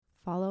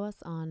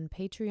us on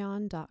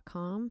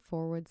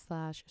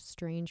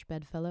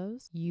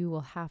patreon.com/strangebedfellows. You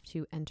will have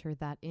to enter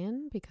that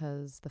in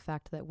because the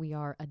fact that we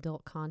are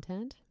adult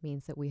content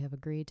means that we have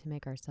agreed to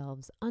make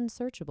ourselves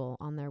unsearchable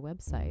on their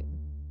website.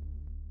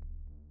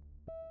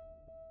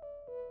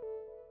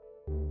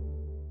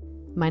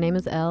 My name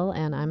is Elle,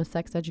 and I'm a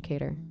sex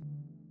educator.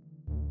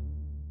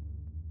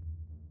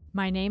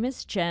 My name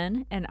is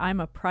Jen, and I'm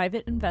a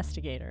private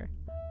investigator.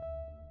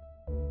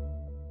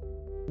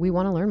 We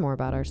want to learn more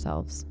about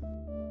ourselves.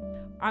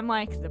 I'm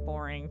like the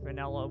boring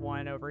vanilla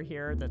one over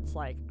here that's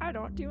like, I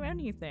don't do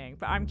anything,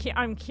 but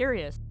I'm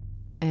curious.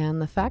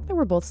 And the fact that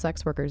we're both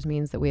sex workers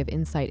means that we have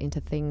insight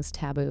into things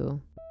taboo.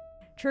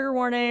 Trigger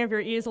warning, if you're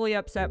easily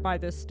upset by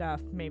this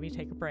stuff, maybe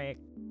take a break.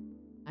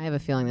 I have a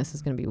feeling this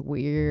is going to be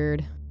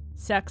weird.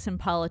 Sex and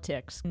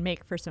politics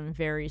make for some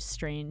very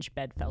strange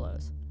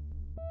bedfellows.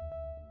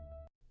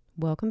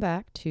 Welcome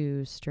back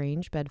to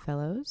Strange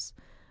Bedfellows.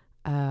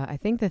 I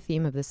think the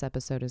theme of this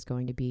episode is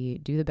going to be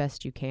do the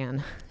best you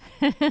can.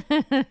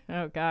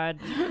 Oh, God.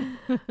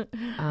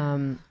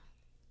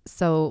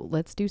 So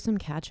let's do some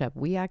catch up.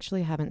 We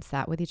actually haven't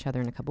sat with each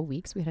other in a couple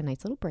weeks. We had a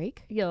nice little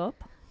break. Yup.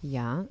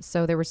 Yeah.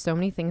 So there were so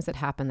many things that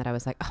happened that I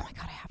was like, oh my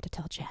God, I have to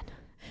tell Jen.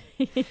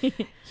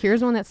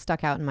 Here's one that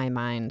stuck out in my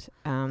mind.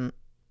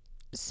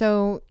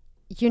 So,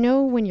 you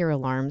know, when your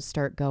alarms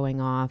start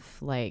going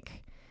off,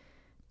 like,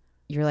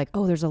 you're like,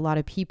 oh, there's a lot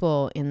of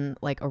people in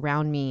like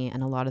around me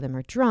and a lot of them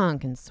are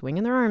drunk and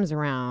swinging their arms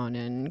around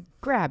and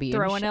grabby.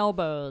 Throwing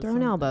elbows.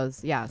 Throwing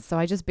elbows. Yeah. So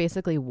I just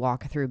basically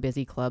walk through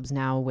busy clubs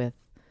now with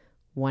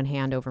one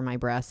hand over my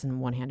breast and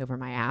one hand over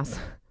my ass.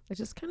 I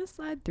just kind of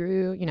slide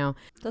through, you know.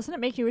 Doesn't it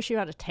make you wish you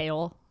had a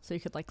tail so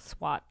you could like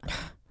swat?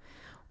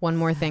 One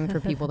more thing for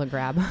people to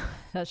grab.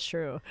 That's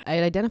true. I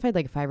had identified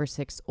like 5 or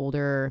 6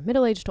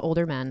 middle-aged to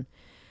older men.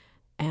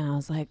 And I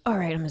was like, all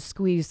right, I'm going to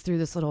squeeze through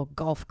this little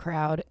golf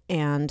crowd.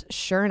 And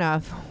sure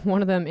enough,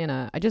 one of them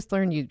I just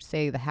learned you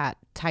say the hat,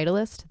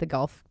 Titleist, the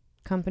golf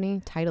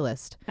company,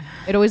 Titleist.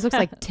 It always looks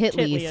like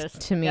Titleist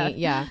to me.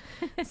 Yeah.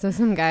 So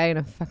some guy in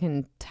a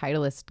fucking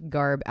Titleist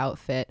garb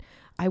outfit.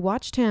 I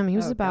watched him. He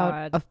was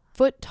about a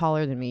foot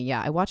taller than me.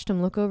 Yeah. I watched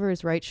him look over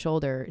his right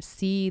shoulder,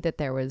 see that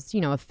there was,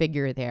 a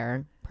figure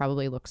there.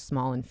 Probably looks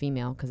small and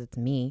female because it's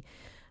me.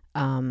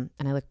 And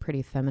I look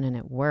pretty feminine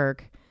at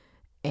work.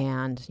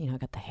 And, I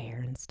got the hair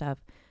and stuff.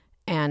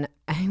 And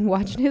I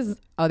watched his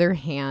other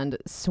hand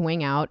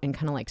swing out and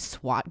kind of like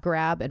SWAT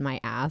grab at my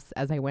ass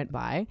as I went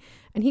by.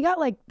 And he got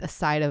like the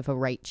side of a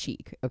right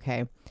cheek.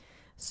 Okay.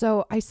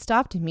 So I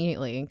stopped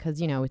immediately because,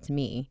 it's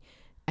me.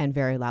 And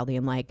very loudly,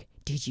 I'm like,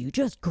 did you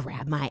just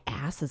grab my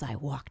ass as I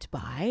walked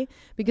by?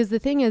 Because the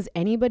thing is,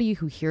 anybody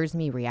who hears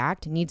me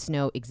react needs to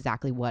know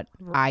exactly what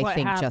I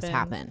think just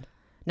happened.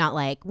 Not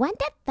like, what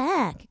the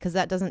fuck? Because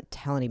that doesn't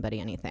tell anybody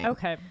anything.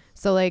 Okay.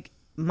 So like,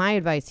 my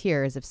advice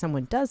here is if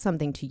someone does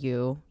something to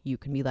you, you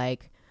can be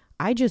like,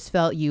 I just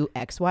felt you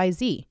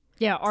XYZ.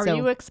 Yeah. Are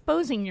you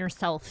exposing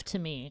yourself to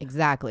me?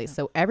 Exactly.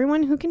 So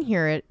everyone who can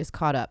hear it is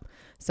caught up.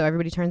 So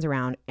everybody turns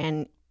around.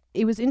 And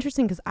it was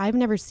interesting because I've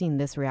never seen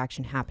this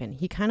reaction happen.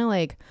 He kind of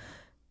like,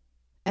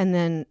 and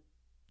then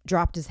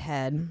dropped his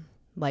head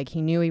like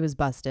he knew he was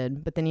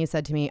busted. But then he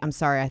said to me, I'm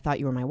sorry, I thought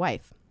you were my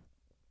wife.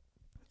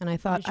 And I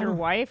thought, is your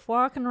wife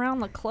walking around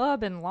the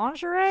club in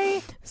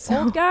lingerie?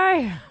 So old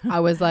guy.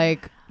 I was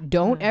like,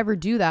 don't ever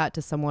do that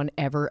to someone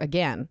ever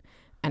again.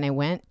 And I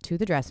went to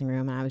the dressing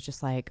room and I was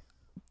just like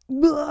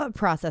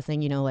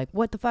processing, like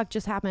what the fuck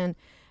just happened?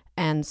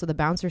 And so the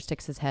bouncer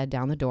sticks his head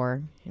down the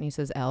door and he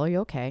says, Elle, are you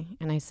okay?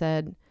 And I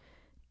said,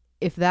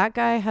 if that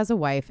guy has a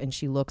wife and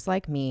she looks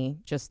like me,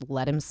 just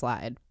let him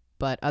slide.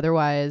 But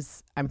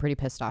otherwise, I'm pretty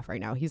pissed off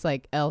right now. He's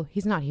like, Elle,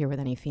 he's not here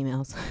with any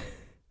females.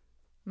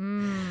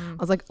 I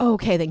was like, oh,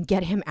 okay, then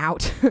get him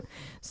out.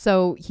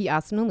 So he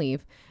asked him to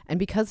leave. And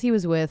because he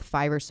was with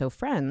 5 or so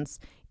friends,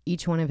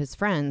 each one of his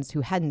friends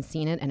who hadn't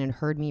seen it and had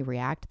heard me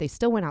react, they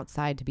still went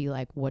outside to be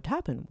like, what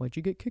happened? Why'd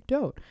you get kicked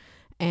out?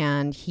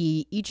 And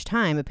he each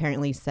time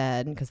apparently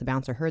said, because the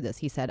bouncer heard this,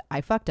 he said, I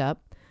fucked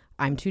up.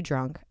 I'm too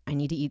drunk. I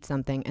need to eat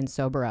something and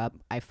sober up.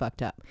 I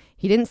fucked up.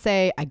 He didn't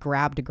say I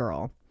grabbed a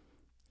girl,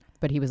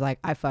 but he was like,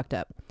 I fucked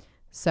up.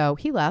 So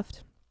he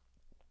left.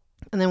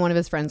 And then one of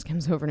his friends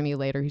comes over to me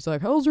later. He's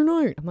like, how's your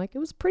night? I'm like, it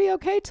was pretty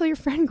okay till your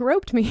friend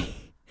groped me.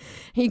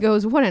 He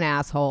goes, what an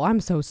asshole. I'm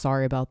so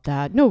sorry about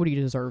that. Nobody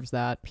deserves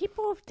that.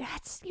 People,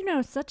 that's,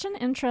 such an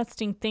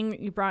interesting thing that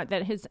you brought,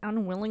 that his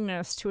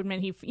unwillingness to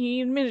admit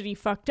he admitted he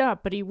fucked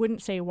up, but he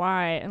wouldn't say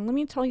why. And let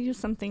me tell you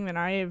something that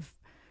I have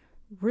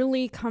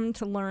really come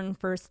to learn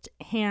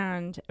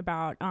firsthand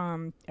about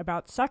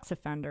sex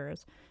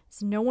offenders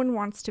is no one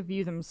wants to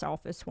view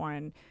themselves as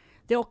one.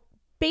 They'll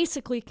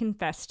basically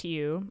confess to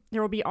you. There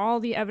will be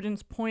all the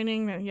evidence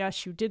pointing that,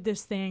 yes, you did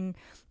this thing.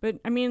 But,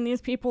 these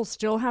people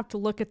still have to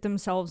look at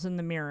themselves in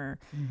the mirror.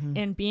 Mm-hmm.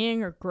 And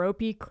being a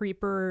gropey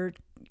creeper,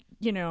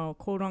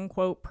 quote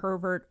unquote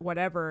pervert,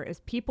 whatever, is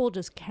people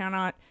just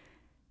cannot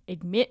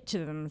admit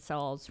to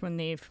themselves when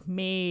they've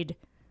made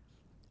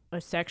a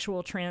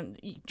sexual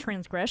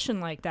transgression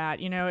like that.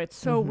 It's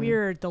so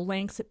weird, the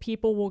lengths that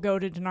people will go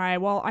to deny.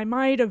 Well, I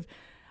might have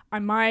I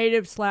might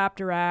have slapped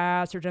her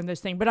ass or done this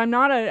thing, but I'm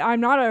not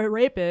a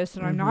rapist,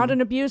 and I'm not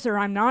an abuser.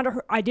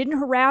 I didn't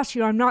harass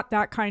you. I'm not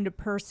that kind of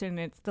person.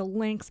 It's the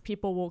lengths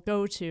people will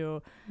go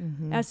to.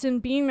 As in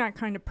being that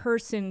kind of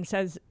person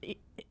says it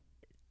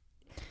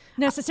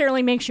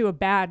necessarily makes you a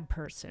bad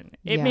person.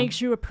 It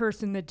makes you a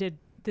person that did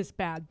this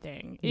bad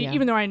thing.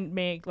 Even though I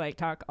may like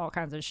talk all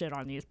kinds of shit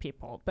on these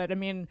people, but I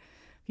mean,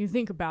 if you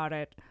think about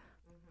it,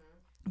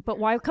 but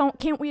why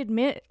can't we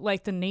admit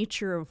like the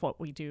nature of what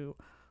we do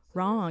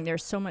wrong?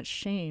 There's so much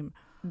shame.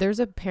 There's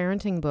a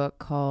parenting book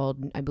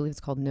called, I believe it's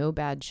called No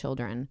Bad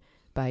Children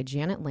by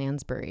Janet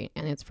Lansbury,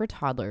 and it's for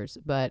toddlers,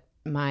 but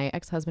my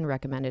ex-husband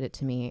recommended it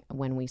to me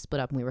when we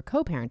split up and we were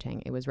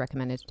co-parenting. It was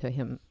recommended to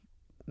him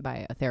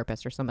by a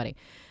therapist or somebody.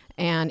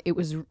 And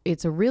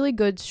it's a really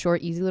good,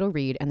 short, easy little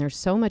read. And there's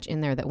so much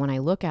in there that when I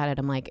look at it,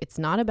 I'm like, it's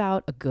not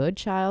about a good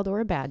child or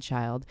a bad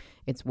child.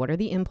 It's what are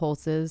the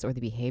impulses or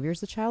the behaviors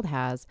the child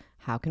has?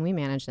 How can we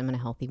manage them in a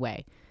healthy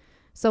way?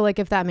 So like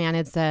if that man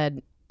had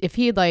said, if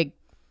he had like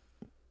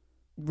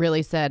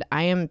really said,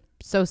 I am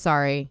so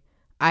sorry.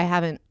 I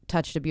haven't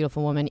touched a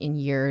beautiful woman in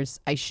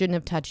years. I shouldn't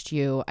have touched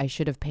you. I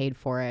should have paid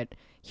for it.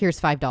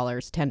 Here's $5,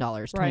 $10,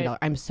 $20. Right.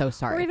 I'm so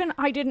sorry. Or even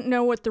I didn't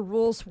know what the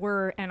rules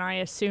were and I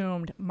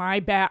assumed my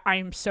bad.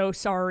 I'm so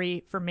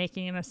sorry for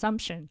making an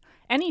assumption.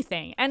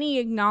 Anything, any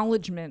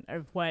acknowledgement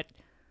of what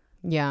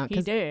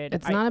he did.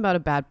 It's not about a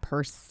bad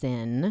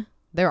person.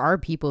 There are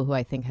people who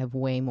I think have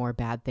way more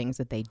bad things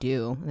that they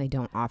do and they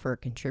don't offer or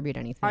contribute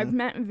anything. I've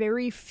met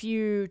very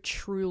few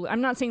truly, I'm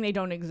not saying they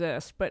don't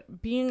exist,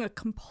 but being a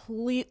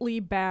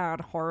completely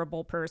bad,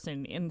 horrible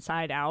person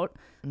inside out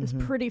is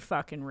pretty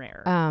fucking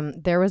rare.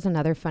 There was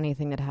another funny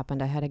thing that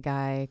happened. I had a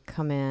guy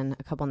come in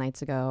a couple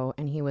nights ago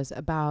and he was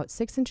about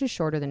 6 inches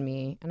shorter than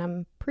me and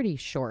I'm pretty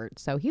short.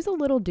 So he's a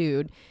little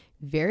dude,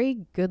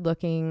 very good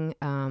looking.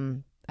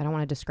 I don't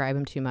want to describe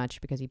him too much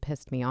because he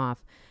pissed me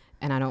off.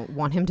 And I don't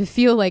want him to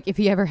feel like if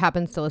he ever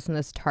happens to listen to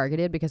this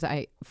targeted, because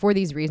for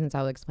these reasons,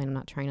 I'll explain. I'm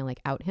not trying to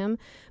like out him,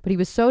 but he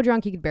was so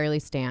drunk he could barely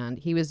stand.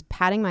 He was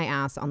patting my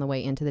ass on the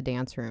way into the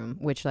dance room,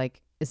 which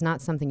like is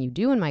not something you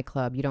do in my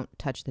club. You don't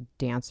touch the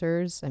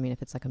dancers. I mean,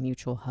 if it's like a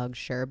mutual hug,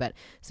 sure. But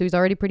so he's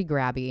already pretty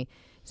grabby.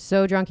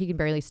 So drunk he can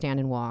barely stand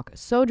and walk.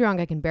 So drunk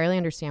I can barely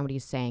understand what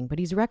he's saying. But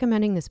he's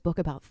recommending this book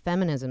about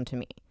feminism to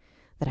me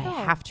that I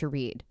have to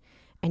read.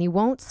 And he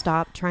won't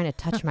stop trying to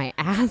touch my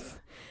ass.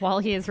 While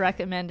he is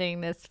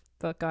recommending this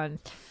book on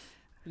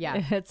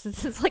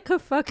it's like a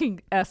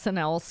fucking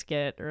SNL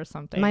skit or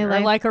something, or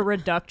like a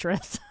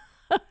reductress.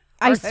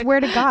 I swear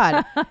to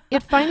God.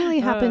 It finally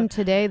happened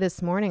today,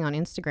 this morning on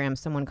Instagram.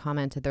 Someone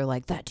commented, they're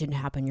like, that didn't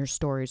happen. Your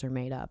stories are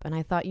made up. And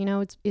I thought,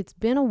 it's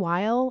been a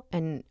while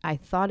and I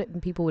thought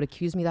people would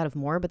accuse me of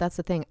more, but that's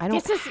the thing. I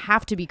don't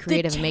have to be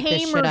creative and make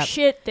this shit up.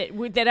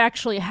 Shit that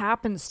actually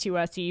happens to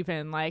us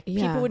even. Like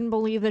people wouldn't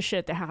believe the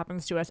shit that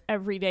happens to us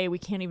every day. We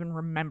can't even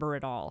remember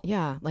it all.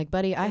 Yeah. Like,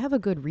 buddy, I have a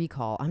good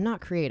recall. I'm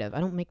not creative.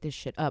 I don't make this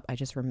shit up. I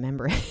just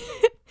remember it.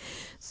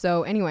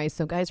 So anyway,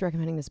 guy's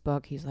recommending this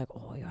book. He's like,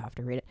 oh, you have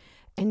to read it.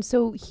 And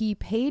so he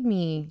paid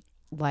me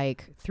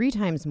like 3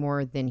 times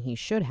more than he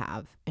should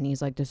have. And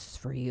he's like, this is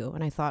for you.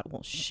 And I thought,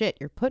 well, shit,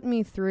 you're putting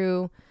me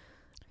through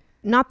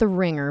not the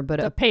ringer,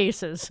 but the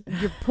paces.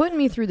 You're putting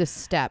me through the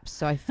steps.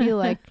 So I feel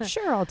like,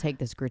 sure, I'll take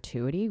this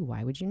gratuity.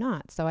 Why would you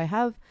not? So I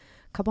have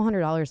a couple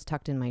 $100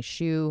 tucked in my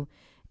shoe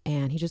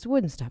and he just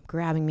wouldn't stop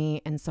grabbing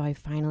me. And so I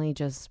finally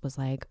just was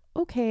like,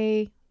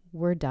 okay,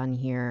 we're done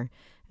here.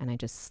 And I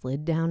just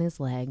slid down his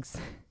legs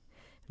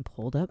and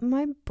pulled up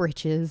my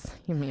britches,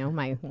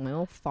 my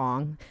little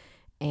thong,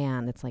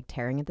 and it's like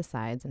tearing at the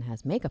sides and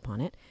has makeup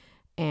on it.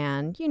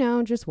 And,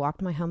 just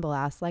walked my humble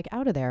ass like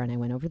out of there. And I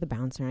went over to the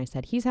bouncer and I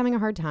said, he's having a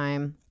hard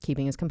time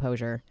keeping his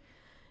composure.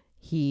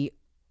 He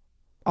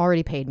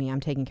already paid me. I'm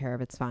taking care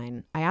of it. It's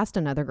fine. I asked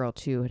another girl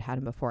too who had had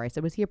him before. I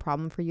said, was he a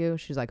problem for you?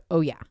 She's like,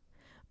 oh yeah,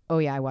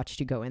 I watched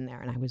you go in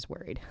there and I was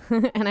worried.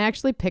 And I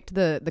actually picked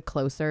the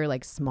closer,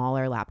 like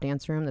smaller lap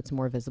dance room that's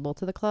more visible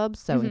to the club.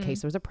 So in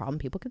case there was a problem,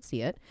 people could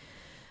see it.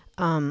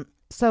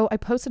 So I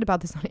posted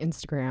about this on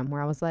Instagram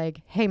where I was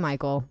like, hey,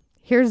 Michael,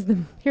 here's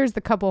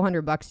the couple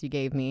 $100 you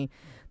gave me.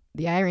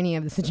 The irony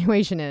of the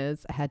situation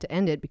is I had to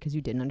end it because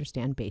you didn't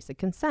understand basic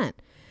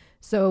consent.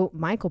 So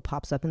Michael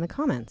pops up in the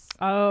comments.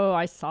 Oh,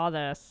 I saw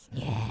this.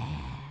 Yeah.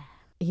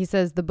 He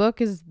says, the book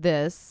is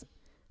this,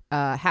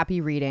 happy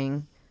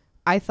reading.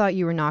 I thought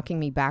you were knocking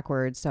me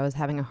backwards, so I was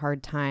having a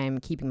hard time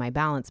keeping my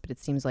balance, but it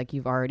seems like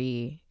you've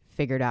already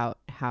figured out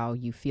how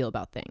you feel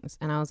about things.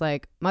 And I was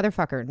like,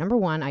 motherfucker, number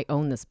 1, I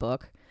own this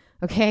book.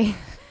 Okay.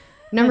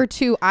 Number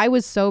 2, I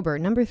was sober.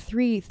 Number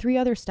 3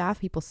 other staff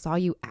people saw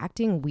you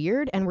acting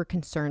weird and were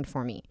concerned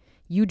for me.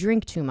 You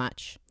drink too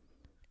much.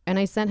 And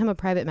I sent him a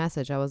private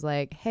message. I was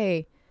like,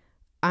 hey,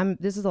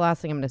 this is the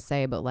last thing I'm going to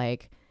say, but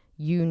like,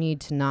 you need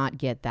to not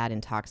get that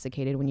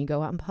intoxicated when you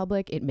go out in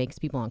public. It makes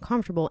people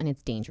uncomfortable and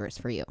it's dangerous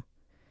for you.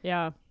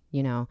 Yeah.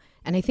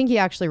 And I think he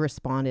actually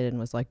responded and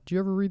was like, do you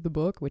ever read the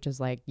book? Which is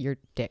like, you're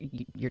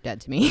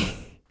dead to me.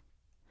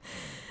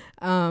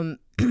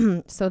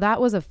 So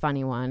that was a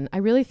funny one. I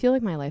really feel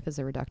like my life is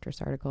a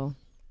Reductress article.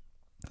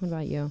 What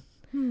about you?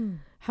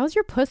 How's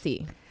your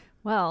pussy?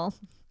 Well,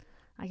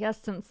 I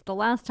guess since the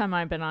last time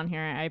I've been on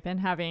here, I've been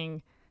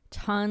having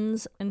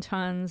tons and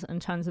tons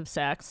and tons of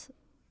sex.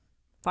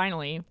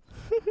 Finally.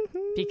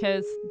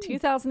 Because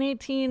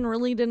 2018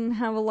 really didn't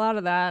have a lot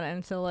of that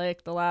until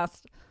like the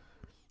last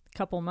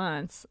couple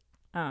months.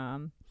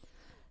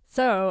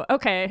 So,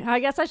 okay, I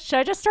guess should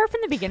I just start from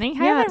the beginning?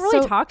 I haven't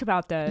really talked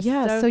about this.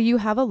 Yeah, so you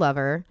have a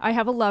lover. I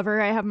have a lover.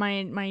 I have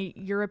my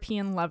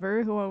European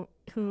lover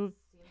who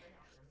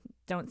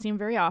don't see him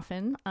very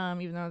often,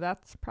 even though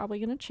that's probably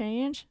going to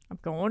change. I'm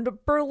going to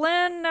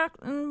Berlin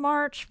in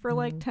March for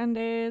like 10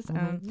 days.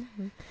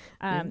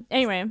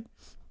 Anyway.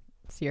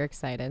 So you're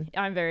excited.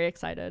 I'm very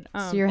excited.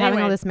 So you're having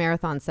all this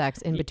marathon sex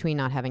in between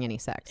not having any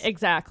sex.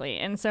 Exactly.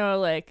 And so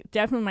like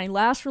definitely my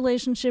last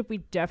relationship, we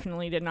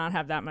definitely did not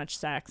have that much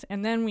sex.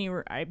 And then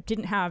I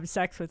didn't have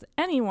sex with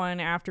anyone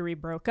after we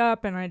broke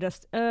up. And I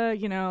just,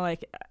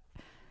 like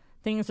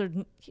things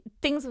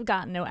have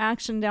gotten no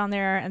action down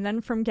there. And then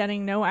from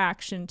getting no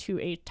action to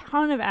a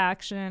ton of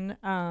action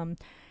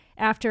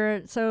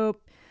so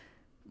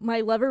my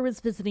lover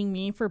was visiting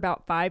me for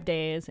about 5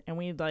 days and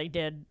we like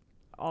did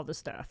all the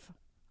stuff.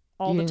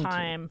 All the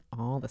time.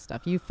 All the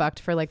stuff. You fucked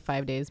for like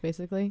 5 days,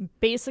 basically?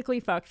 Basically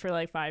fucked for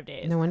like 5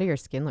 days. No wonder your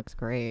skin looks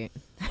great.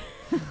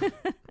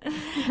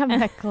 Have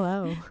that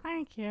glow.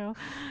 Thank you.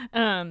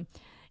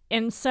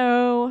 And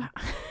so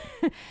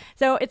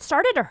it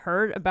started to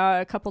hurt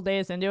about a couple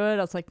days into it.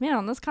 I was like,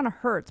 man, this kind of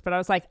hurts. But I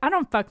was like, I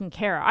don't fucking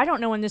care. I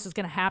don't know when this is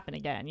going to happen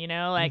again. You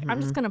know, like I'm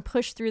just going to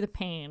push through the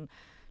pain.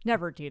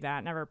 Never do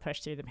that. Never push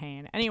through the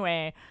pain.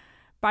 Anyway,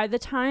 by the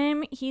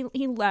time he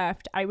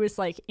left, I was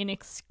like in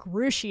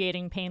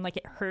excruciating pain. Like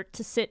it hurt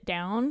to sit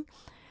down.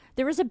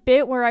 There was a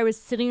bit where I was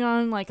sitting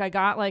on like I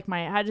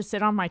had to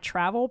sit on my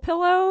travel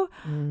pillow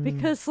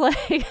because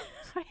like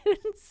I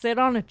didn't sit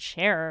on a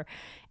chair,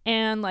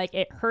 and like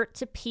it hurt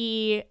to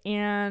pee,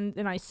 and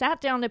then I sat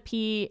down to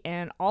pee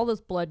and all this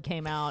blood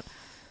came out,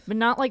 but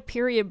not like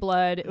period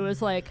blood. It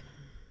was like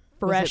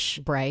fresh,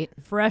 bright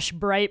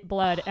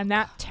blood, and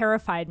that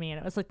terrified me. And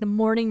it was like the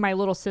morning my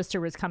little sister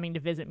was coming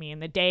to visit me,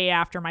 and the day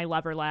after my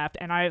lover left,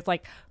 and I was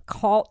like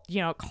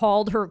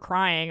called her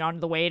crying on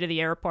the way to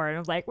the airport. And I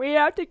was like, we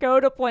have to go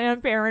to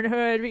Planned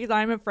Parenthood because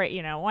I'm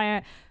afraid,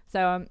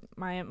 So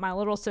my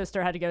little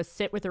sister had to go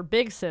sit with her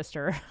big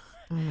sister.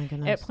 Oh my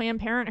goodness. At Planned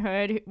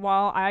Parenthood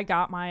while I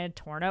got my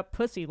torn up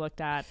pussy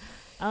looked at.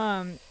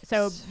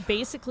 So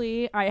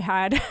basically I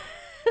had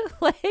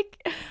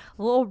like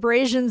little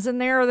abrasions in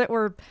there that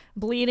were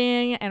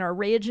bleeding and a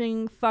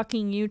raging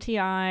fucking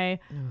UTI.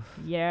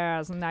 Yeah,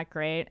 isn't that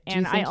great?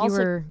 And I also,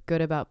 you were good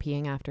about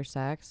peeing after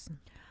sex?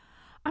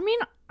 I mean,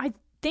 I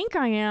think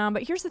I am,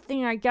 but here's the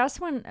thing. I guess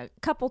a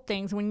couple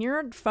things. When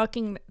you're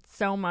fucking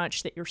so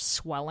much that you're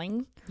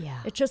swelling,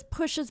 it just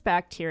pushes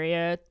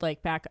bacteria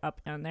like back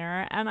up in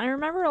there. And I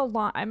remember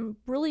I'm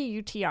really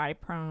UTI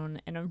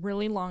prone, and a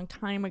really long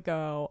time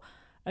ago,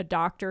 a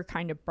doctor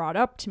kind of brought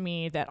up to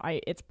me that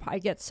I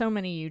get so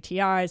many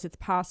UTIs, it's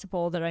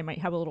possible that I might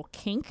have a little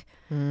kink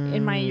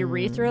in my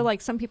urethra.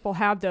 Like some people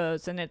have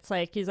those, and it's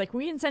like, he's like,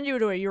 we can send you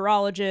to a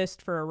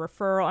urologist for a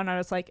referral. And I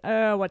was like,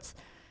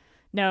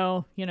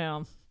 no.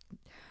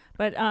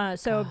 But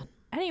so God.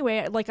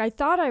 Anyway, like I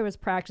thought I was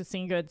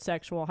practicing good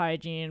sexual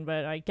hygiene,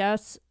 but I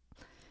guess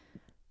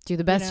do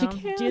the best you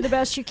can. Do the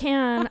best you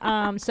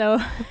can. So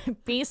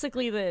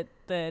basically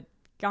the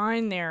guy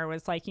in there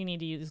was like, you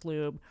need to use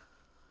lube.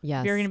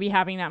 Yes. If you're going to be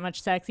having that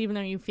much sex, even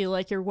though you feel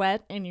like you're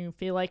wet and you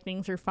feel like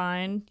things are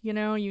fine, you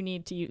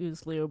need to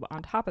use lube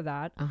on top of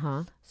that.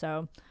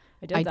 So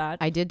I did that.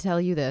 I did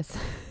tell you this.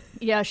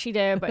 Yeah, she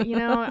did. But,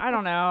 I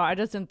don't know. I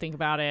just didn't think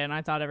about it, and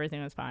I thought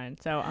everything was fine.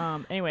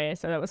 So anyway,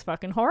 so that was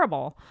fucking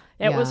horrible.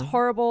 It was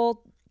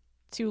horrible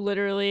to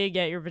literally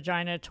get your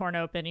vagina torn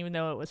open, even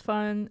though it was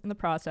fun in the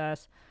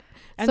process.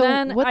 And so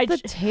then what's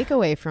the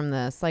takeaway from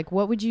this? Like,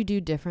 what would you do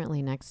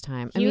differently next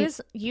time? Use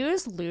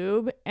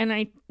lube. And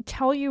I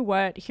tell you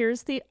what,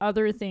 here's the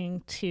other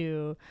thing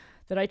too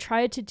that I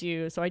tried to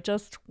do. So I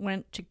just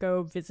went to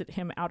go visit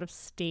him out of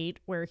state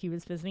where he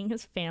was visiting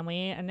his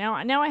family. And now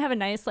I have a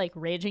nice like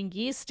raging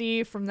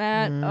yeasty from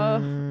that.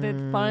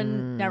 The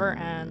fun never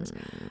ends.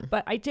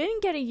 But I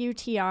didn't get a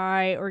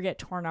UTI or get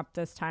torn up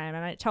this time.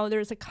 And I tell you,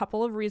 there's a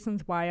couple of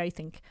reasons why I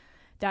think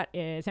that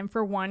is. And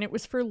for one, it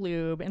was for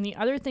lube. And the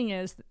other thing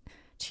is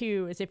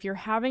if you're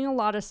having a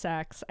lot of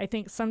sex, I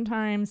think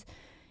sometimes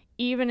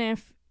even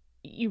if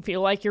you feel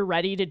like you're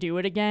ready to do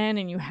it again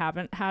and you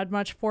haven't had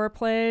much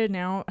foreplay,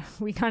 now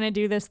we kind of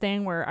do this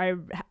thing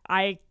where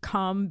I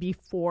come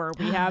before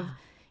we have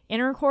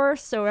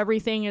intercourse, so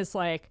everything is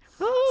like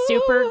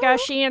super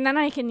gushy, and then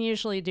I can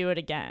usually do it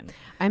again.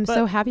 I'm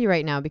so happy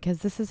right now because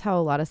this is how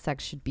a lot of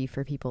sex should be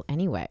for people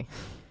anyway.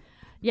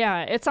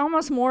 Yeah, it's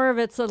almost more of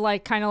it's a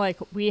like kind of like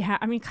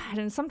God,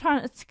 and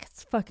sometimes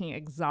it's fucking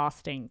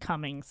exhausting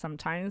coming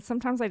sometimes.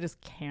 Sometimes I just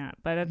can't,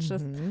 but it's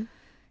just,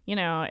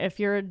 if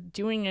you're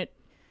doing it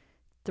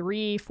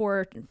 3,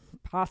 4,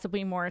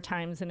 possibly more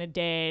times in a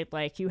day,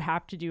 like you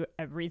have to do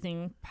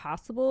everything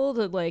possible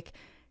to like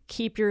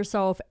keep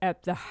yourself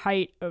at the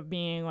height of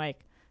being like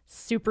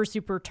super,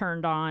 super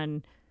turned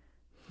on.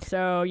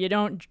 So you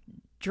don't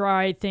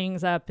dry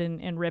things up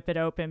and rip it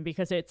open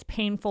because it's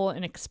painful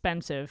and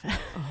expensive.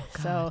 Oh,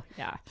 God. So,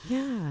 yeah.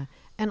 Yeah.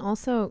 And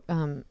also,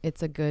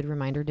 it's a good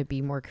reminder to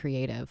be more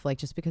creative. Like,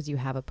 just because you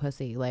have a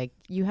pussy, like,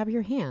 you have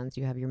your hands,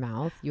 you have your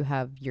mouth, you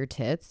have your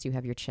tits, you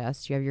have your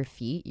chest, you have your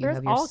feet, you There's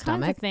have your all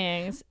stomach. kinds of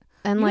things.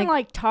 And you like, can,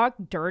 like, talk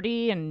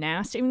dirty and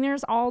nasty. I mean,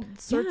 there's all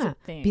sorts of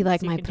things. be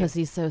like, you my can do.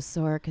 pussy's so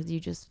sore because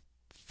you just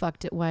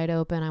fucked it wide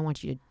open. I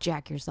want you to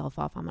jack yourself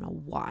off. I'm going to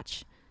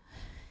watch.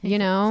 You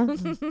know?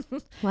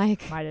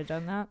 Like, Might have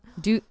done that.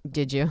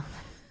 Did you?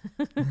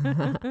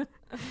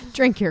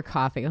 Drink your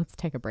coffee. Let's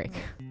take a break.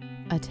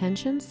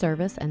 Attention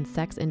service and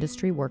sex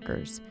industry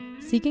workers.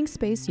 Seeking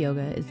Space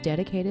Yoga is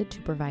dedicated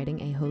to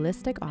providing a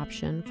holistic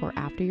option for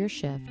after your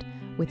shift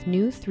with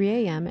new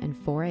 3 a.m. and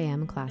 4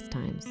 a.m. class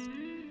times.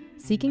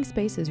 Seeking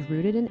Space is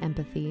rooted in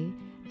empathy,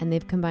 and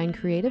they've combined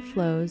creative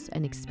flows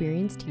and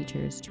experienced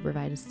teachers to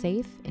provide a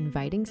safe,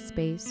 inviting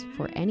space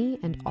for any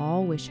and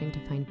all wishing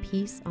to find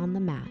peace on the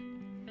mat.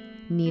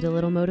 Need a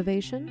little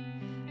motivation?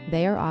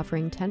 They are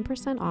offering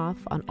 10% off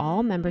on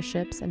all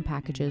memberships and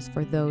packages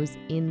for those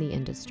in the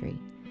industry.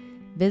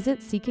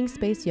 Visit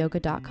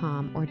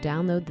seekingspaceyoga.com or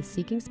download the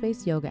Seeking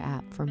Space Yoga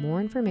app for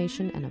more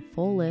information and a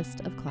full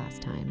list of class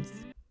times.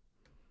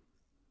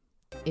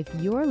 If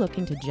you're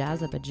looking to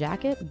jazz up a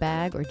jacket,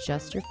 bag, or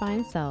just your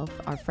fine self,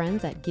 our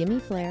friends at Gimme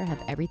Flair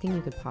have everything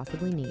you could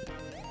possibly need.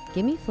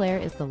 Gimme Flair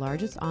is the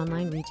largest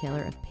online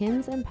retailer of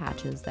pins and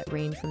patches that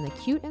range from the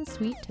cute and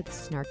sweet to the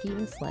snarky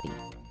and slutty.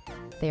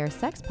 They are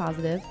sex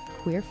positive,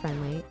 queer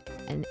friendly,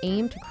 and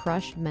aim to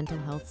crush mental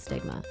health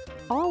stigma,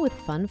 all with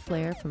fun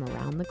flair from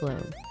around the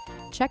globe.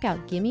 Check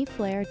out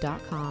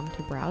gimmeflair.com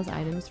to browse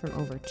items from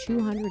over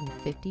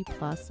 250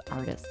 plus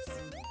artists.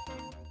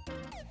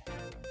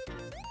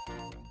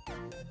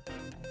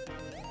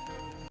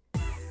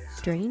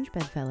 Strange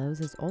Bedfellows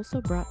is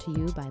also brought to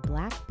you by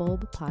Black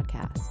Bulb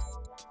Podcast.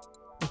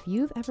 If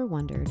you've ever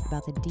wondered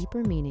about the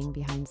deeper meaning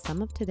behind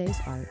some of today's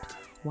art,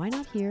 why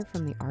not hear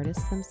from the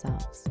artists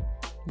themselves?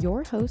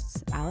 Your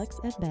hosts, Alex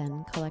and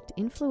Ben, collect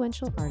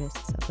influential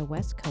artists of the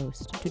West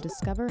Coast to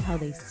discover how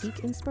they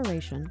seek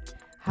inspiration,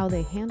 how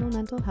they handle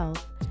mental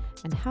health,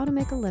 and how to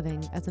make a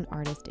living as an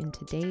artist in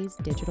today's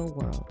digital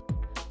world.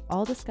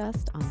 All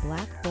discussed on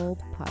Black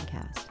Bulb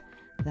Podcast.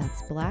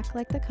 That's black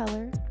like the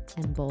color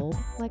and bulb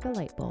like a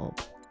light bulb.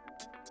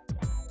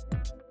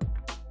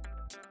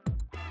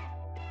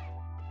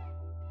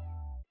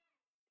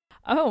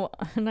 Oh,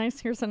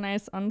 nice. Here's a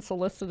nice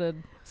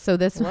unsolicited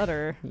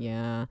letter.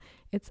 Yeah,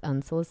 it's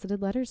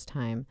unsolicited letters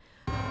time.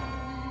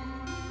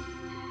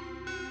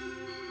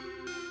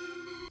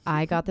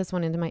 I got this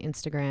one into my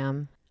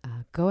Instagram.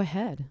 Go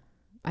ahead.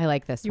 I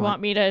like this one. You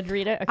want me to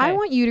read it? Okay. I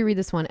want you to read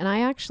this one. And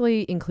I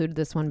actually included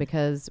this one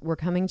because we're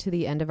coming to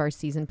the end of our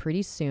season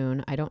pretty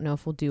soon. I don't know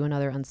if we'll do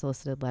another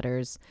unsolicited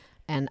letters.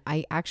 And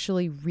I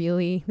actually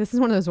this is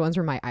one of those ones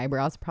where my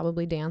eyebrows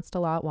probably danced a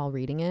lot while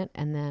reading it.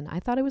 And then I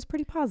thought it was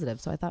pretty positive.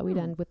 So I thought we'd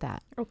end with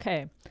that.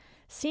 Okay.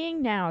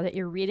 Seeing now that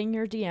you're reading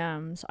your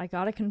DMs, I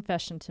got a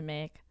confession to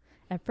make.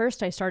 At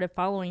first, I started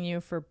following you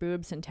for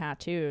boobs and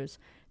tattoos.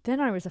 Then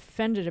I was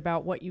offended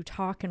about what you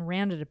talk and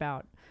ranted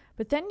about.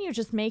 But then you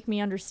just make me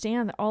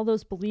understand that all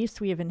those beliefs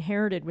we have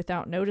inherited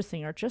without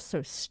noticing are just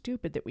so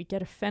stupid that we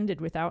get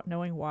offended without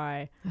knowing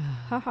why.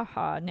 Ha ha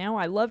ha. Now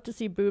I love to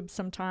see boobs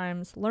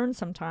sometimes, learn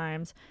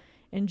sometimes,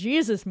 and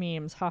Jesus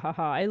memes. Ha ha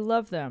ha. I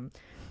love them.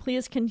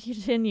 Please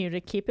continue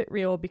to keep it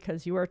real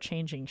because you are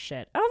changing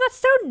shit. Oh, that's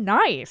so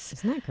nice.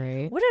 Isn't that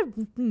great? What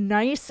a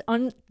nice...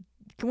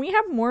 Can we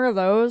have more of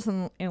those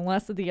and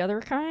less of the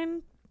other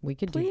kind? We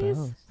could Please? do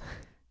both.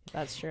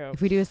 That's true.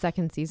 If we do a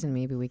second season,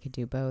 maybe we could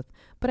do both.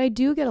 But I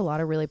do get a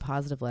lot of really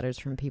positive letters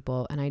from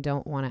people, and I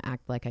don't want to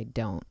act like I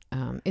don't.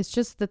 It's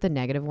just that the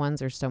negative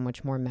ones are so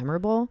much more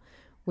memorable,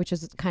 which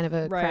is kind of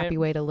a crappy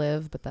way to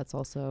live, but that's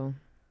also,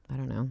 I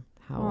don't know,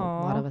 how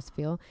a lot of us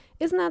feel.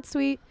 Isn't that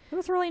sweet? It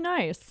was really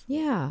nice.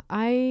 Yeah,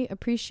 I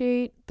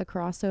appreciate the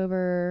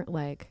crossover,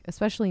 like,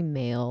 especially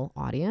male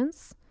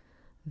audience.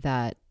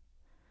 That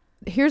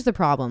here's the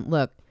problem.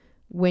 Look,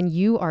 when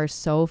you are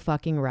so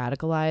fucking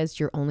radicalized,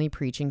 you're only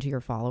preaching to your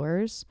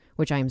followers,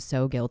 which I'm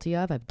so guilty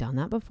of. I've done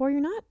that before.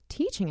 You're not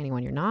teaching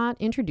anyone. You're not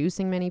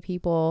introducing many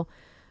people.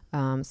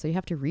 So you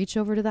have to reach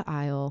over to the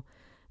aisle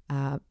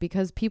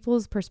because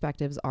people's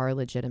perspectives are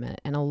legitimate.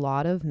 And a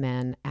lot of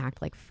men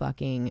act like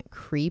fucking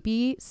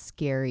creepy,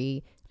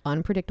 scary,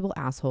 unpredictable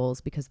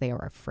assholes because they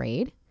are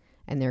afraid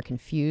and they're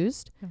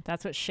confused.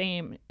 That's what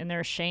shame, and they're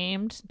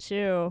ashamed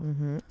too.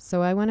 Mm-hmm.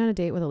 So I went on a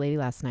date with a lady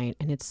last night,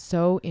 and it's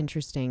so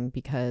interesting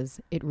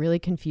because it really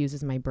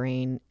confuses my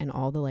brain and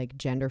all the like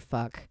gender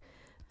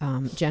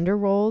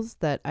roles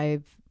that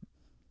I've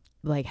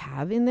like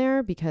have in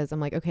there, because I'm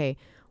like, okay,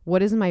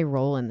 what is my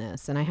role in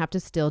this? And I have to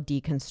still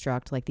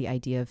deconstruct like the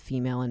idea of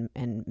female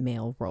and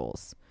male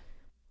roles.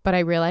 But I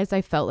realized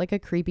I felt like a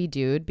creepy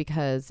dude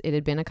because it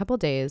had been a couple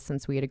days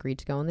since we had agreed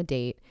to go on the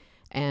date.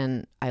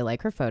 And I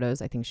like her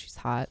photos. I think she's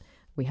hot.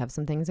 We have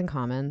some things in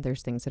common.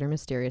 There's things that are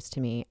mysterious to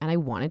me. And I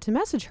wanted to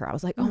message her. I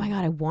was like, oh my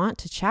God, I want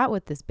to chat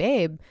with this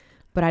babe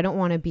but I don't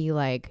want to be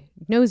like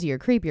nosy or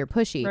creepy or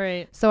pushy.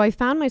 Right. So I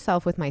found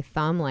myself with my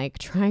thumb like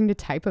trying to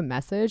type a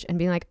message and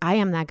being like, I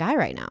am that guy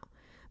right now,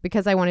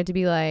 because I wanted to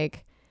be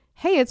like,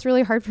 hey, it's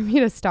really hard for me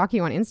to stalk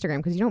you on Instagram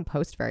because you don't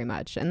post very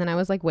much. And then I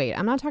was like, wait,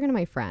 I'm not talking to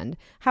my friend.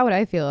 How would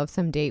I feel if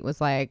some date was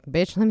like,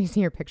 bitch, let me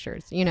see your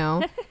pictures, you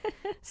know?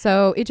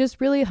 So it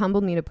just really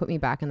humbled me to put me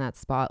back in that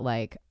spot.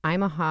 Like,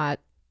 I'm a hot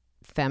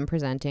femme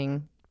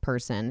presenting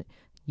person.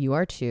 You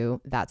are too.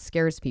 That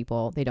scares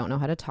people. They don't know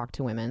how to talk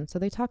to women. So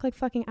they talk like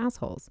fucking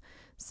assholes.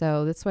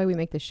 So that's why we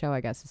make this show,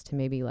 I guess, is to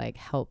maybe like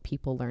help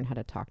people learn how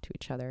to talk to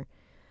each other.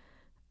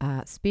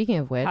 Speaking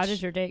of which. How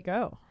did your date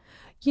go?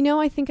 You know,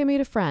 I think I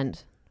made a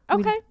friend.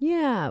 Okay.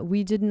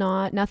 We did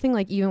nothing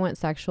like even went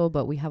sexual,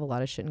 but we have a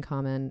lot of shit in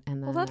common.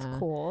 And then, Well, that's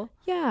cool.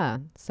 Yeah.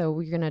 So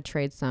we're going to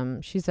trade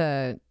some. She's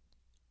a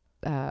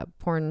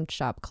porn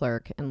shop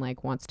clerk and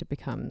like wants to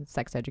become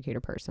sex educator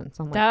person.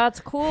 So I'm like, That's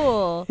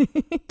cool.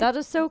 That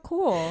is so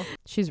cool.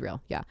 she's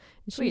real. Yeah.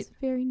 And Sweet. she's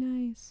very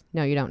nice.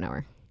 No, you don't know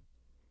her.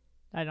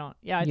 I don't.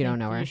 Yeah, I You think don't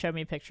know her. You showed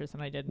me pictures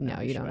and I didn't. No,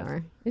 know who you she don't know was.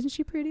 her. Isn't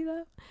she pretty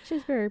though?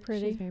 She's very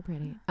pretty. She's very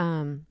pretty.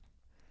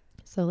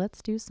 So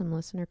let's do some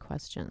listener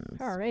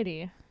questions.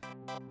 Alrighty.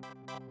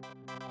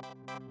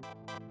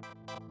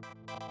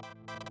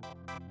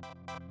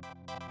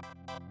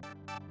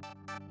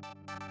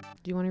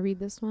 Do you want to read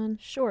this one?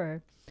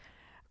 Sure.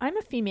 I'm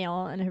a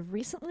female and have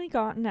recently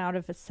gotten out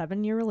of a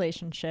 7-year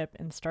relationship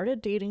and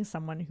started dating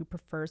someone who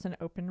prefers an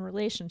open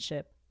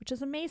relationship, which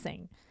is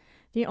amazing.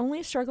 The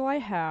only struggle I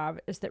have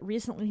is that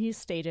recently he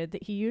stated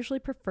that he usually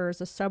prefers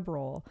a sub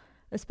role,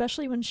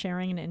 especially when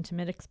sharing an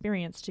intimate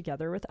experience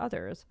together with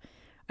others.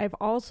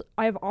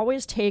 I've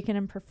always taken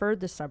and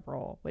preferred the sub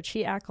role, which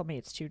he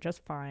acclimates to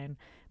just fine,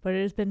 but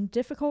it has been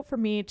difficult for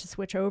me to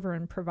switch over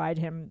and provide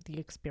him the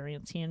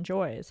experience he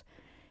enjoys.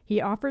 He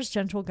offers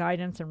gentle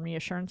guidance and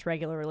reassurance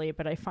regularly,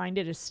 but I find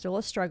it is still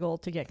a struggle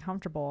to get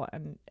comfortable,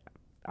 and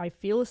I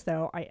feel as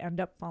though I end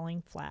up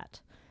falling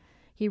flat.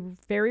 He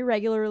very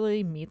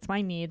regularly meets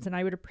my needs, and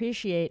I would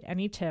appreciate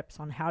any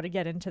tips on how to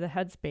get into the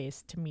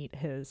headspace to meet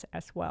his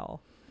as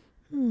well.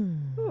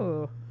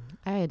 Ooh.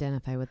 I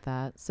identify with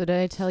that. So did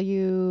I tell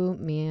you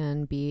me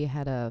and B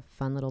had a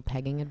fun little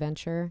pegging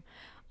adventure?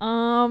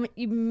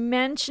 You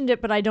mentioned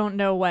it, but I don't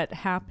know what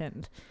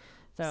happened.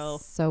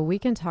 So we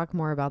can talk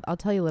more about, I'll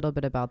tell you a little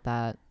bit about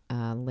that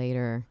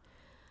later.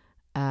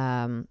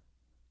 So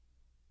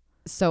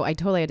I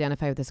totally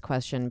identify with this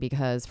question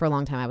because for a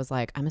long time I was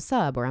like, I'm a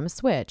sub or I'm a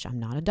switch. I'm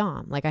not a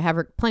dom. Like I have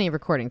plenty of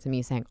recordings of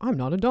me saying, I'm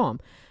not a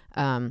dom.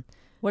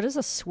 what is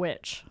a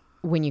switch?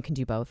 When you can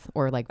do both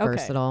or like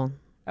versatile.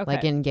 Okay.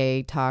 Like in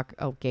gay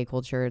gay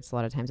culture, it's a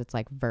lot of times it's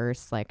like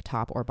verse, like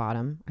top or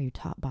bottom. Are you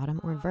top, bottom,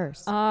 or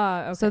verse?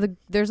 Okay. So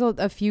there's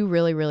a few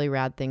really, really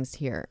rad things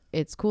here.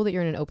 It's cool that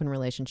you're in an open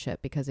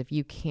relationship because if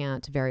you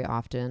can't very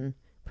often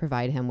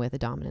provide him with a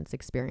dominance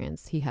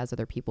experience, he has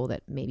other people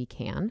that maybe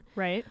can.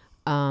 Right.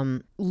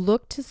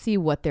 Look to see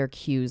what their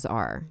cues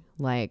are.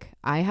 Like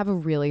I have a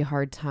really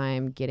hard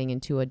time getting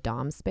into a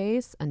dom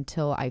space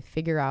until I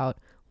figure out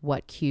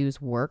what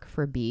cues work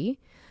for B.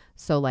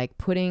 So like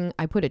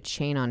I put a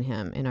chain on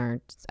him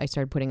I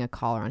started putting a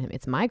collar on him.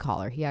 It's my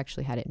collar. He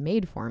actually had it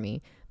made for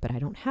me, but I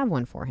don't have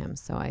one for him.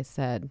 So I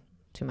said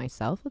to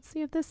myself, let's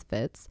see if this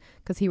fits.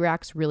 Cause he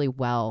reacts really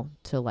well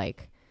to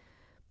like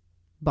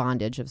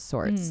bondage of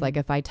sorts. Like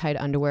if I tied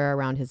underwear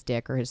around his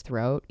dick or his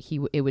throat,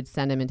 it would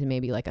send him into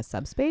maybe like a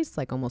subspace,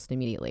 like almost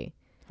immediately.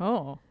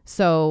 Oh.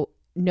 So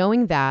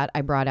knowing that,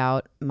 I brought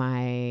out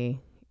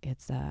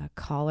it's a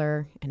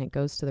collar and it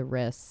goes to the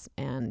wrists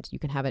and you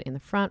can have it in the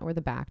front or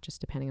the back,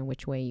 just depending on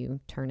which way you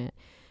turn it.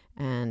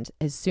 And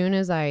as soon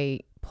as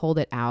I pulled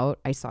it out,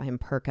 I saw him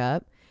perk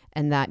up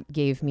and that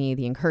gave me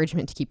the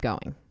encouragement to keep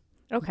going.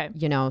 Okay.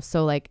 You know,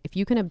 so like if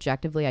you can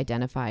objectively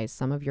identify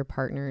some of your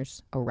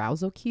partner's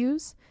arousal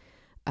cues,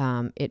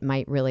 it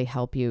might really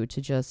help you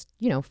to just,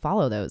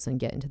 follow those and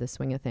get into the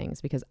swing of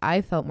things because I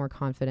felt more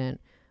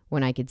confident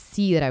when I could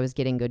see that I was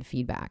getting good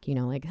feedback,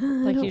 like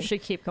you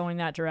should keep going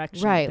that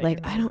direction. Right.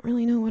 Like, I don't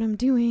really know what I'm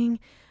doing.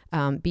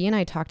 B and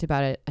I talked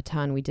about it a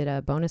ton. We did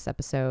a bonus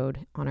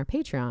episode on our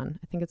Patreon.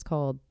 I think it's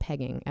called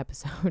Pegging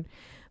episode.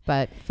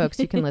 But folks,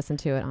 you can listen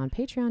to it on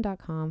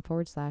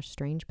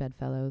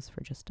patreon.com/strangebedfellows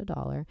for just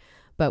 $1.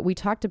 But we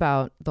talked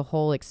about the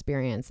whole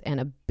experience, and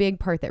a big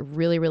part that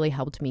really, really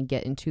helped me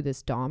get into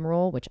this dom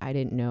role, which I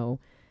didn't know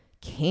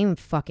came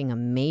fucking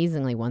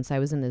amazingly once I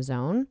was in the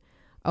zone.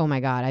 Oh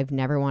my God, I've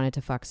never wanted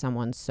to fuck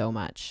someone so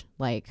much,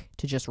 like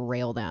to just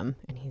rail them.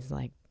 And he's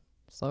like,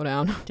 slow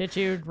down. Did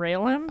you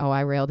rail him? Oh, I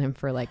railed him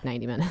for like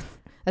 90 minutes.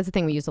 That's the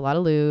thing. We used a lot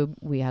of lube.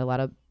 We had a lot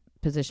of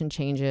position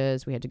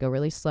changes. We had to go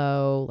really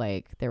slow.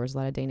 Like there was a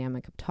lot of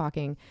dynamic of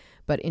talking.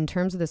 But in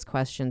terms of this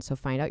question, so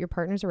find out your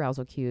partner's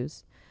arousal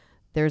cues.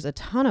 There's a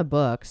ton of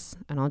books,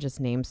 and I'll just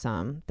name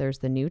some. There's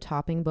the New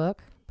Topping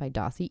book by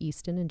Dossie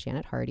Easton and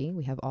Janet Hardy.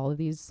 We have all of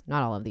these,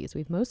 not all of these.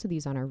 We have most of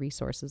these on our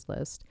resources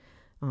list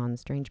on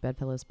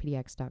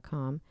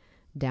strangebedfellowspdx.com.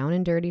 Down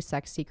and Dirty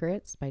Sex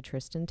Secrets by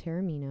Tristan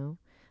Taormino.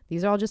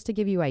 These are all just to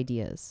give you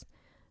ideas.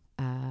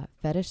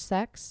 Fetish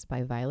Sex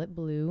by Violet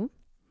Blue.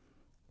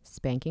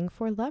 Spanking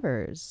for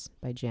Lovers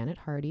by Janet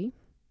Hardy.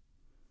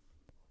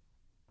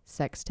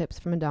 Sex Tips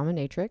from a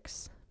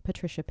Dominatrix,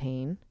 Patricia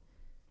Payne.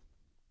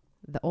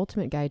 The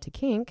Ultimate Guide to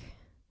Kink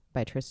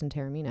by Tristan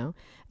Taormino.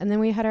 And then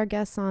we had our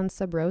guests on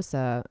Sub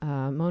Rosa.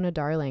 Mona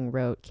Darling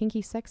wrote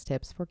Kinky Sex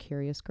Tips for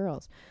Curious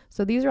Girls.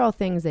 So these are all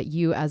things that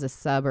you as a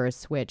sub or a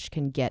switch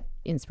can get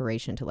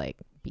inspiration to like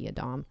be a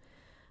dom.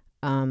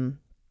 And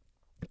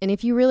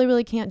if you really,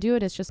 really can't do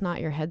it, it's just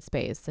not your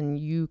headspace, and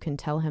you can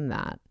tell him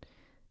that.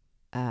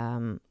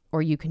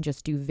 Or you can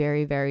just do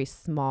very, very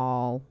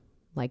small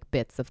like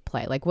bits of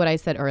play. Like what I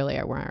said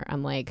earlier where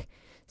I'm like,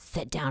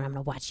 sit down, I'm going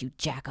to watch you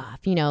jack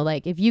off. You know,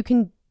 like if you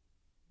can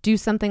do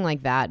something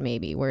like that,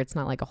 maybe where it's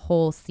not like a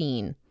whole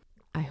scene.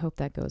 I hope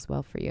that goes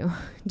well for you.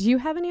 Do you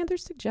have any other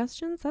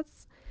suggestions?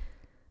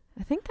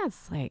 I think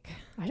that's like,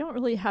 I don't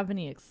really have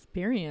any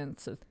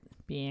experience of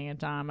being a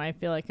dom. I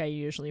feel like I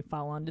usually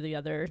fall onto the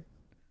other.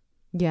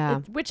 yeah.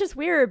 Which is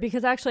weird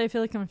because actually I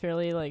feel like I'm a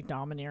fairly like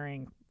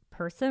domineering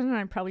person and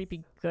I'd probably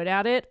be good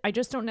at it. I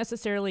just don't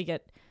necessarily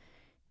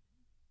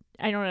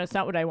I don't know, it's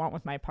not what I want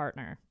with my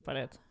partner, but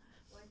it's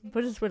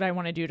what I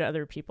want to do to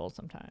other people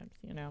sometimes,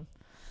 you know?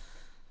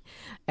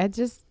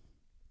 That's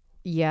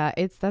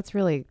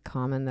really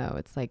common though.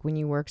 It's like when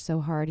you work so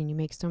hard and you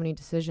make so many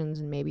decisions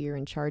and maybe you're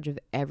in charge of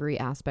every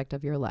aspect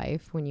of your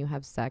life, when you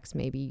have sex,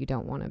 maybe you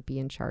don't want to be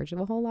in charge of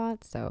a whole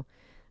lot. So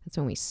that's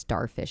when we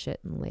starfish it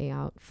and lay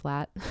out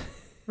flat.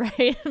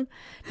 Right.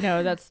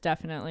 No, that's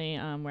definitely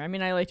where, I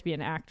mean, I like to be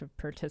an active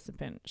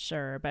participant,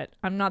 sure, but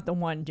I'm not the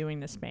one doing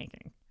the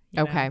spanking.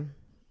 Okay.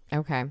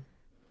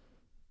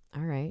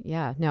 All right.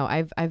 Yeah. No,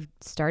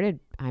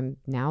 I'm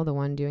now the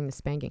one doing the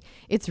spanking.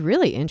 It's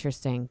really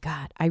interesting.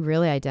 God, I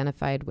really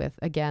identified with,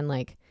 again,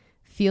 like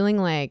feeling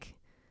like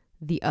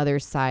the other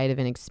side of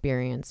an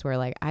experience where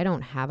like I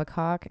don't have a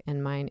cock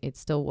and mine, it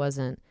still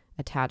wasn't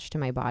attached to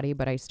my body,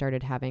 but I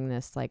started having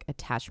this like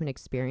attachment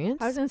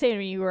experience. I was going to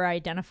say you were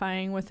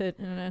identifying with it.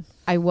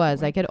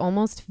 I could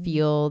almost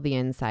feel the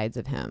insides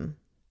of him.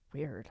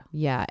 Weird.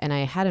 Yeah. And I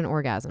had an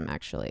orgasm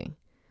actually.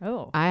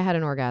 Oh. I had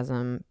an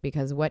orgasm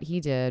because what he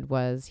did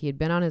was he had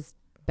been on his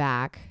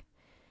back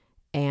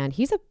and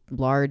he's a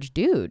large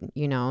dude,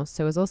 you know,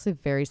 so it was also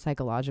very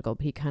psychological,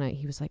 but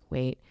he was like,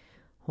 wait,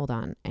 hold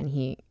on. And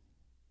he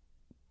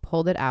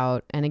pulled it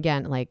out. And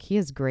again, like he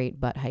has great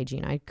butt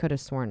hygiene. I could have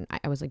sworn,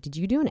 I was like, did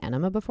you do an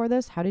enema before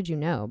this? How did you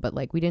know? But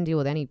like we didn't deal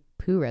with any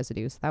poo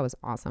residue. So that was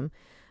awesome.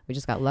 We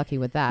just got lucky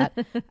with that.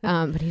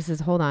 But he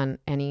says, hold on.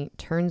 And he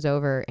turns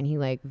over and he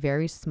like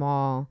very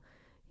small,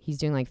 he's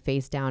doing like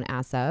face down,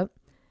 ass up.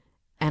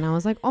 And I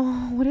was like,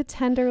 oh, what a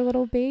tender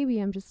little baby.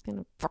 I'm just going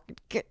to fucking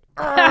get.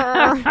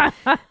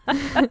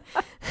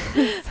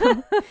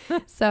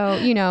 So,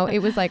 you know, it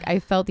was like I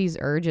felt these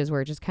urges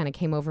where it just kind of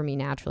came over me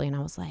naturally. And I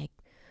was like,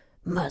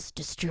 must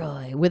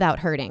destroy without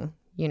hurting.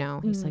 You know,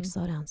 he's like,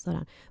 slow down.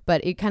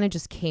 But it kind of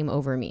just came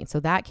over me. So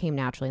that came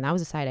naturally. And that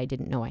was a side I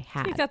didn't know I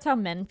had. I think that's how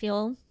men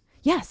feel.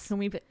 Yes.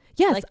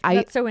 Yes. Like,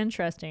 that's so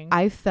interesting.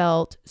 I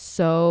felt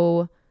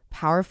so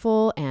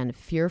powerful and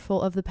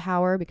fearful of the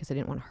power because I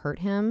didn't want to hurt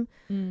him.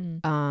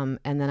 And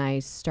then I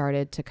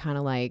started to kind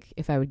of like,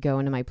 if I would go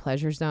into my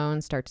pleasure zone,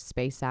 start to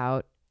space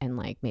out and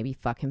like maybe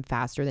fuck him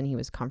faster than he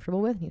was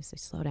comfortable with. And he would say,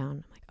 slow down.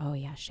 I'm like, oh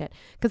yeah, shit.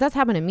 Because that's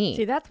happened to me.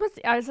 See, that's what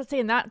I was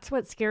saying. That's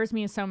what scares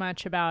me so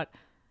much about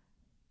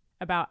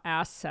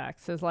ass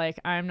sex is like,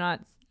 I've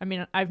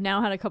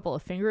now had a couple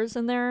of fingers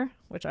in there,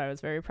 which I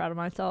was very proud of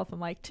myself. I'm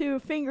like, 2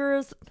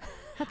 fingers.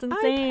 That's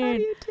insane. I'm proud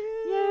of you too.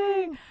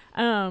 Yay.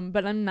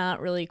 But I'm not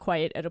really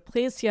quite at a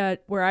place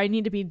yet where I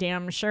need to be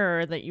damn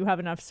sure that you have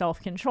enough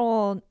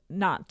self-control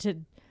not to,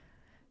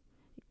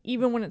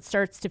 even when it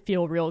starts to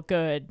feel real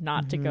good,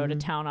 not to go to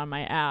town on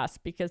my ass,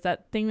 because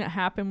that thing that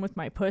happened with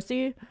my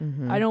pussy,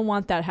 I don't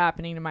want that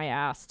happening to my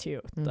ass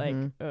too. Like,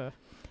 ugh.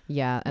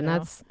 Yeah, and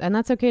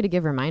that's okay to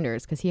give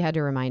reminders because he had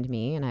to remind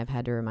me and I've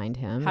had to remind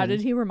him. How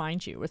did he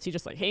remind you? Was he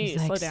just like, hey,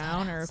 slow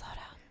down? Slow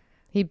down.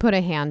 He'd put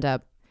a hand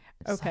up.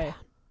 Okay.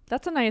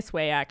 That's a nice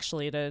way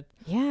actually to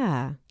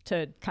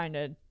kind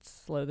of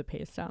slow the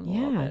pace down a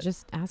little bit. Yeah,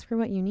 just ask for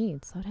what you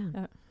need. Slow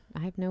down. I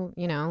have no,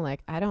 like,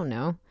 I don't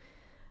know.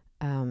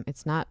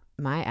 It's not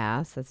my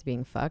ass that's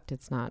being fucked.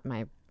 It's not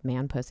my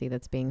man pussy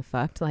that's being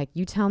fucked. Like,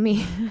 you tell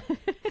me.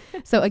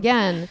 So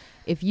again,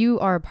 if you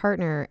are a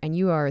partner and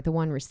you are the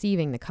one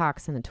receiving the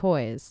cocks and the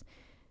toys,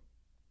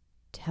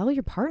 tell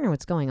your partner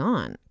what's going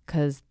on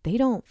because they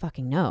don't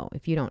fucking know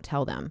if you don't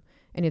tell them.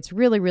 And it's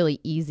really, really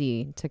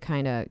easy to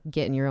kind of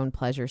get in your own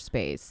pleasure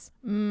space.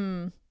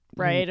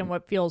 Right. And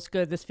what feels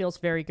good? This feels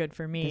very good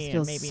for me. This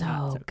feels and maybe so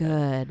not so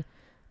good.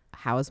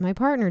 How is my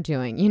partner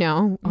doing? You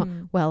know,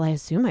 well, I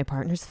assume my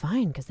partner's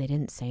fine because they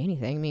didn't say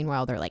anything.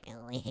 Meanwhile, they're like,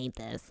 oh, I hate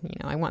this. You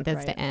know, I want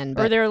this to end.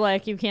 But or they're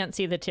like, you can't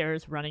see the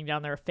tears running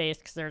down their face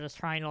because they're just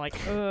trying to like,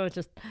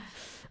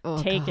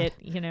 take it,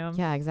 you know?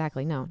 Yeah,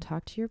 exactly. No,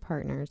 talk to your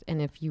partners.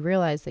 And if you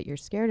realize that you're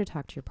scared to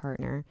talk to your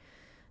partner,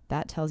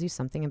 that tells you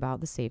something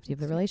about the safety of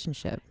the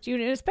relationship.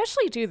 You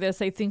especially do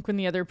this, I think, when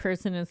the other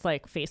person is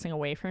like facing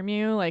away from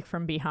you, like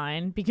from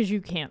behind, because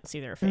you can't see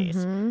their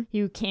face.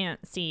 You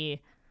can't see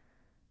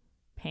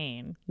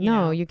pain.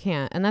 No, you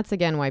can't. And that's,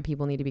 again, why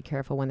people need to be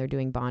careful when they're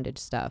doing bondage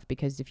stuff.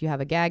 Because if you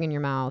have a gag in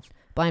your mouth,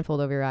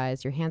 blindfold over your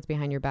eyes, your hands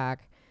behind your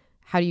back,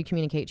 how do you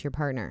communicate to your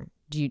partner?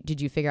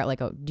 Did you figure out, like,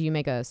 do you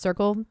make a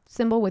circle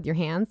symbol with your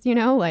hands, you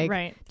know? Like,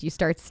 right. Do you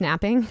start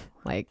snapping?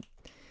 Like,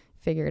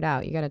 figure it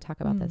out. You got to talk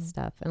about this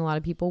stuff. And a lot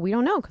of people, we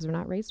don't know because we're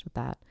not raised with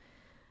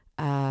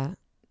that.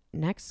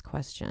 Next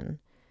question.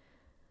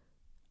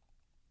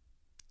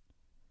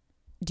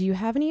 Do you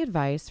have any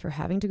advice for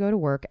having to go to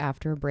work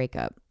after a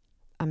breakup?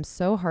 I'm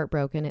so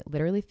heartbroken. It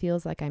literally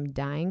feels like I'm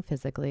dying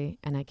physically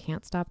and I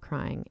can't stop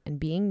crying. And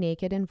being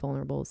naked and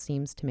vulnerable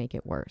seems to make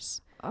it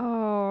worse.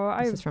 Oh,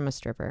 This is from a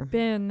stripper.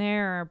 Been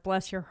there.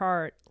 Bless your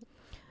heart.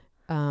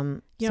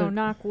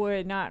 Knock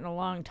wood, not in a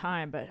long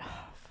time, but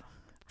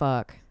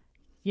fuck.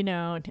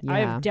 Yeah.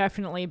 I've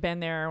definitely been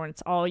there when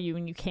it's all you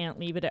and you can't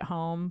leave it at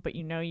home, but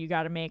you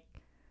got to make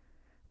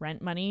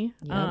rent money.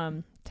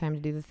 Yep. Time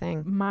to do the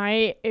thing.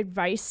 My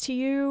advice to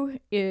you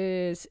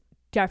is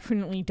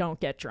definitely don't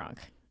get drunk.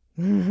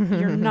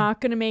 You're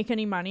not going to make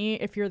any money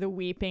if you're the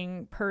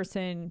weeping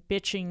person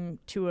bitching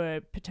to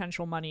a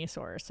potential money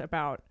source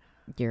about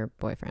your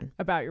boyfriend.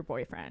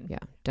 Yeah,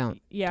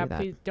 don't do that.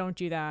 Please don't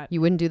do that.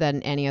 You wouldn't do that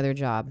in any other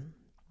job.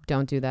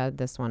 Don't do that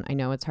this one. I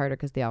know it's harder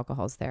because the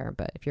alcohol's there,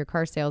 but if you're a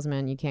car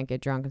salesman, you can't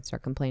get drunk and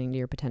start complaining to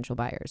your potential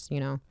buyers,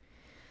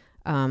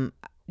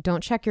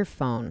 Don't check your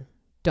phone.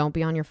 Don't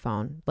be on your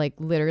phone. Like,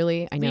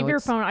 literally, I know. Leave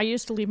your phone. I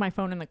used to leave my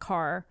phone in the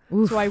car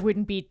so I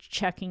wouldn't be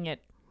checking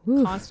it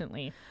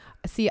constantly.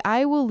 See,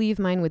 I will leave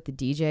mine with the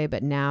DJ,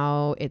 but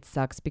now it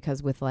sucks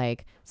because with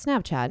like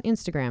Snapchat,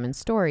 Instagram, and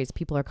stories,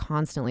 people are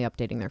constantly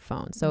updating their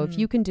phone. So if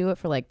you can do it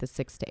for like the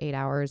 6 to 8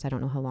 hours, I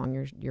don't know how long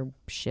your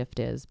shift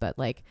is, but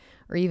like,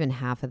 or even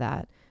half of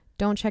that,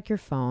 don't check your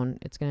phone.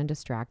 It's going to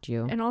distract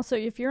you. And also,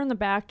 if you're in the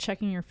back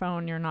checking your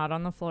phone, you're not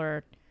on the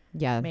floor.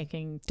 Yeah.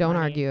 Don't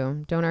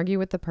argue. Don't argue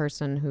with the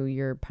person who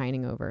you're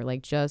pining over.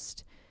 Like,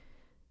 just,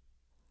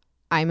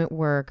 I'm at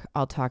work,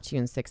 I'll talk to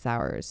you in 6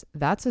 hours.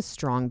 That's a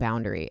strong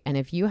boundary. And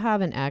if you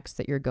have an ex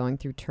that you're going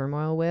through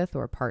turmoil with,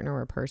 or a partner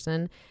or a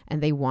person,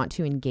 and they want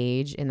to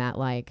engage in that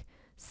like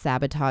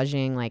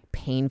sabotaging, like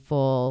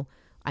painful,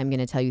 I'm going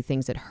to tell you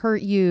things that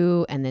hurt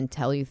you and then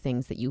tell you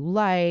things that you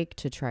like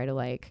to try to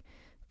like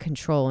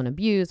control and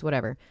abuse,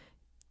 whatever.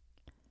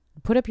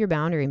 Put up your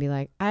boundary and be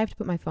like, I have to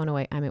put my phone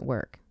away. I'm at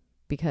work.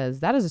 Because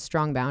that is a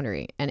strong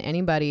boundary. And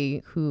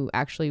anybody who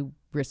actually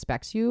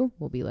respects you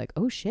will be like,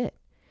 oh shit.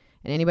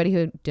 And anybody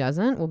who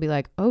doesn't will be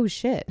like, oh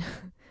shit,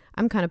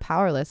 I'm kind of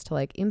powerless to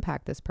like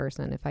impact this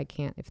person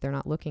if they're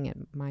not looking at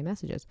my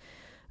messages.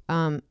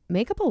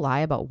 Make up a lie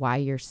about why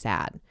you're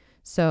sad.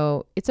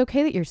 So it's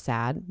okay that you're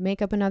sad.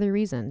 Make up another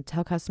reason.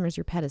 Tell customers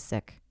your pet is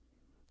sick.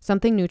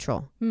 Something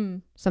neutral.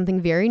 Something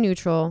very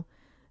neutral.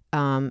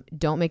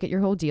 Don't make it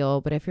your whole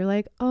deal. But if you're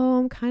like, oh,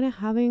 I'm kind of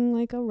having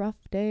like a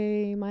rough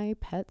day, my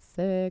pet's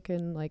sick,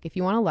 and like, if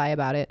you want to lie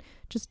about it,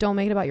 just don't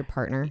make it about your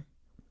partner.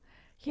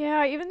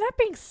 Yeah, even that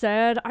being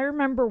said, I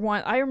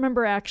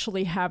remember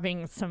actually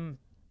having some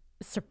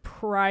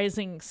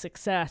surprising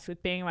success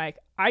with being like,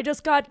 I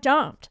just got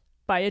dumped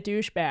by a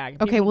douchebag.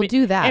 Okay, we'll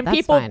do that.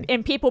 That's fine.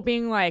 And people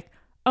being like,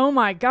 oh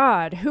my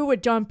God, who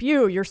would dump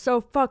you? You're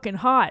so fucking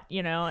hot,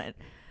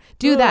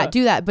 Do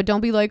that, but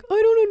don't be like,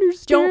 I don't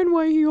understand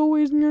why he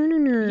always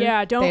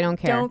Yeah, they don't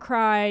care. Don't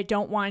cry,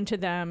 don't whine to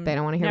them. They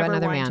don't want to hear about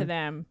another man to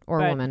them or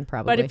woman,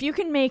 probably. But if you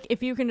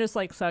can just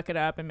like suck it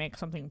up and make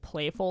something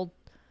playful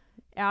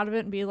out of it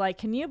and be like,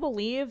 can you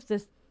believe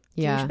this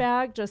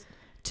douchebag just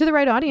to the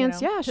right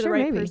audience? Yeah, to sure, the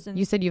right maybe. person.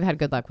 You said you've had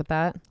good luck with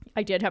that.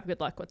 I did have good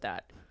luck with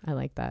that. I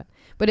like that.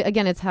 But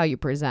again, it's how you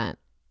present.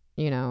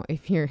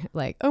 If you're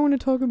like, I want to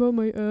talk about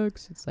my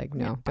ex, it's like,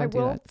 no, don't do that.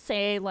 I will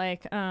say,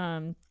 like,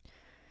 the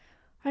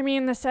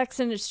sex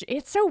industry,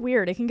 it's so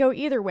weird. It can go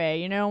either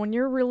way. When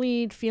you're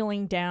really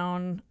feeling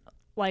down,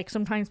 like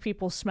sometimes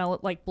people smell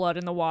it like blood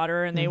in the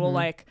water and they will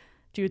like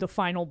do the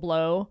final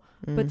blow.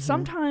 But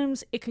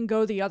sometimes it can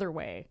go the other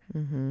way.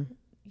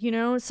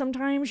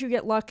 Sometimes you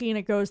get lucky and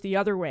it goes the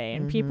other way.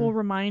 And people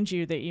remind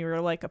you that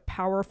you're like a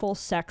powerful,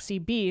 sexy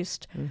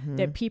beast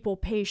that people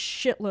pay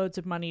shitloads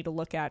of money to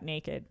look at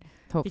naked.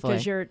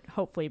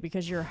 Hopefully.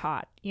 Because you're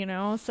hot,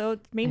 So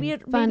maybe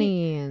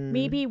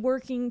maybe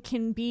working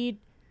can be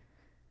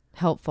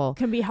helpful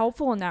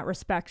in that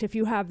respect if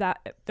you have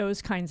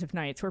those kinds of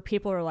nights where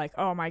people are like,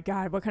 oh my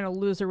God, what kind of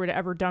loser would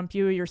ever dump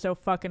you? You're so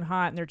fucking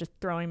hot, and they're just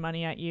throwing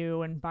money at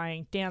you and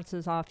buying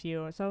dances off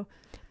you. So,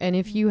 and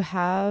if you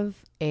have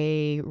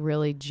a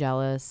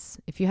jealous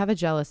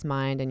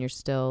mind and you're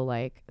still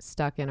like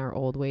stuck in our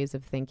old ways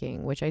of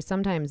thinking, which I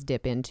sometimes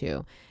dip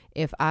into,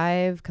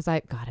 I've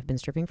been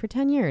stripping for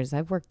 10 years.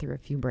 I've worked through a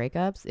few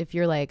breakups. If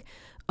you're like,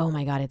 oh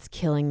my God, it's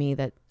killing me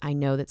that I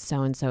know that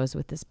so-and-so is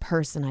with this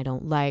person I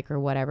don't like or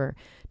whatever,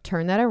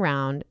 turn that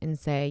around and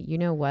say, you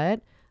know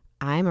what?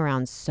 I'm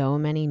around so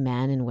many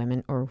men and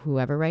women or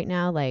whoever right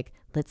now. Like,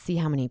 let's see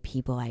how many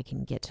people I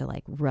can get to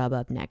like rub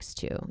up next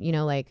to,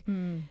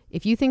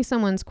 if you think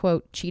someone's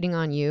quote cheating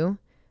on you,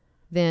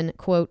 then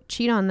quote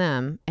cheat on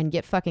them and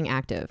get fucking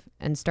active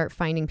and start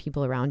finding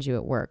people around you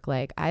at work.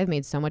 Like, I've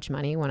made so much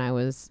money when I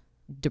was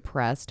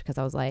depressed because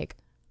I was like,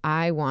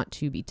 I want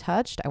to be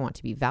touched. I want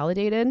to be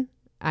validated.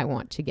 I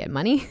want to get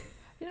money.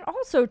 And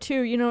also,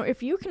 too,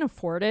 if you can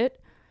afford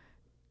it,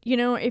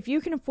 if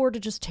you can afford to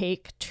just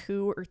take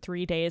 2 or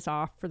 3 days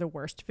off for the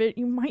worst of it,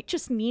 you might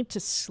just need to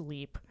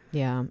sleep.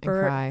 Yeah, and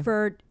cry.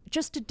 For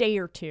just a day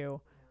or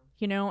two,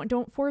 and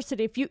don't force it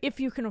if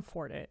you can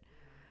afford it.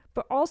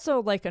 But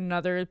also, like,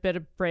 another bit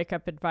of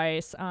breakup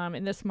advice,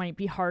 and this might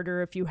be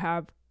harder if you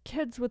have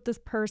kids with this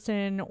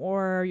person,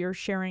 or you're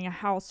sharing a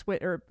house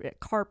with, or a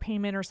car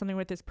payment or something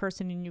with this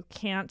person, and you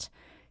can't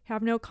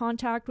have no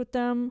contact with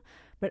them.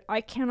 But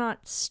I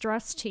cannot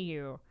stress to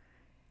you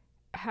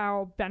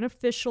how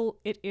beneficial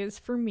it is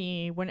for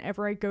me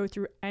whenever I go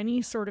through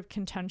any sort of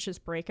contentious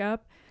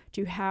breakup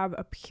to have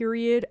a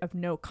period of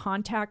no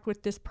contact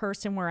with this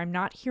person, where I'm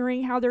not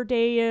hearing how their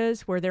day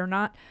is, where they're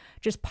not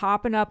just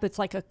popping up. It's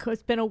like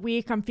it's been a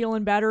week, I'm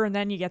feeling better, and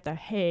then you get the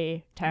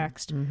hey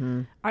text.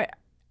 Mm-hmm.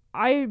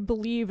 I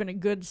believe in a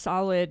good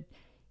solid,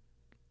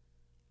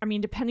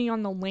 depending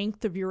on the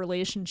length of your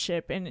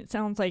relationship, and it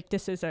sounds like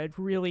this is a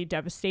really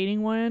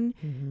devastating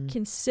one,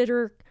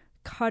 consider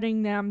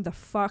cutting them the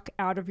fuck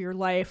out of your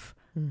life.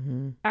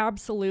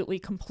 Absolutely,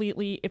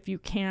 completely, if you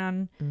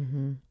can.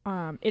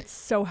 It's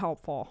so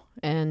helpful.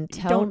 And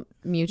tell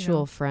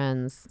mutual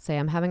friends, say,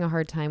 I'm having a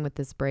hard time with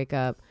this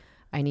breakup.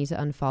 I need to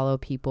unfollow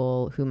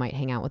people who might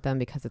hang out with them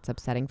because it's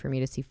upsetting for me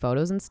to see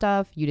photos and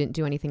stuff. You didn't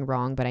do anything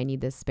wrong, but I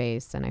need this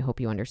space, and I hope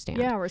you understand.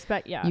 Yeah,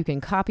 respect. Yeah. You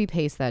can copy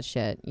paste that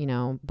shit,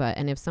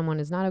 and if someone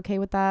is not okay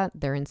with that,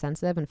 they're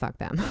insensitive, and fuck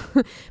them.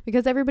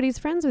 Because everybody's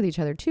friends with each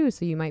other too.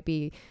 So you might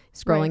be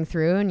scrolling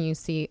through and you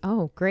see,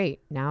 oh, great.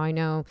 Now I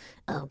know,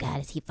 oh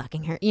God, is he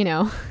fucking her?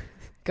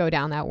 Go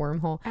down that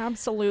wormhole.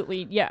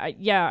 Absolutely.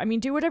 Yeah.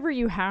 Do whatever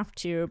you have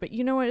to, but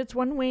you know what? It's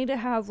one way to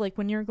have, like,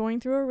 when you're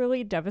going through a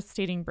really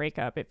devastating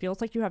breakup, it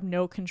feels like you have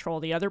no control.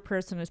 The other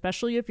person,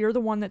 especially if you're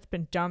the one that's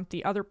been dumped,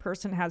 the other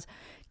person has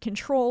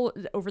control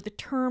over the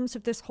terms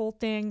of this whole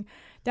thing.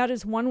 That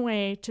is one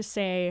way to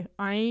say,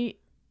 I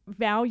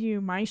value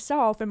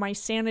myself and my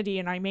sanity,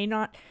 and I may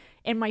not,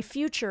 and my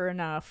future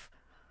enough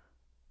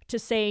to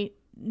say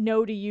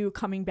no to you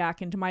coming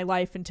back into my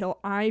life until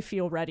I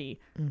feel ready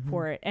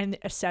for it, and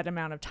a set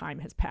amount of time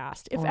has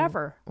passed, if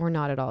ever. Or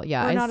not at all.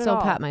 Yeah, I still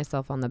pat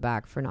myself on the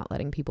back for not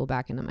letting people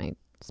back into my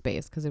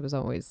space, because it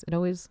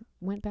always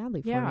went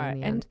badly for me in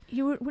the end.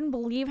 You wouldn't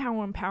believe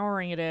how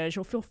empowering it is.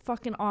 You'll feel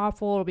fucking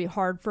awful. It'll be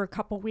hard for a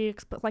couple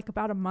weeks, but like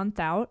about a month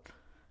out,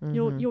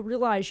 you'll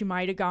realize you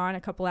might have gone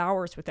a couple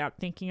hours without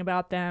thinking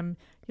about them.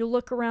 You'll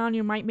look around,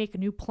 you might make a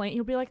new plan.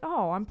 You'll be like,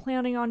 oh, I'm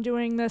planning on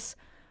doing this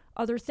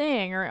other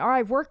thing, or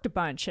I've worked a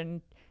bunch and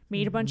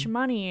made a bunch of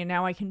money, and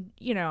now I can,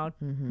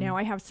 now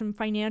I have some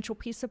financial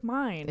peace of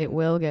mind. It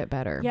will get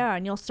better. Yeah,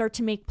 and you'll start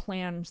to make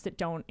plans that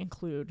don't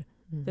include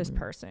this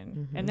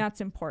person, and that's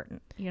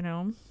important,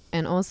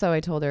 And also, I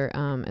told her,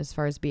 as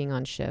far as being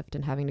on shift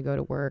and having to go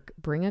to work,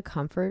 bring a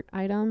comfort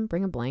item,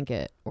 bring a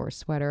blanket or a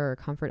sweater or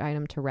comfort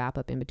item to wrap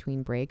up in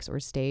between breaks or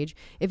stage.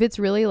 If it's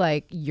really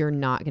like you're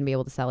not going to be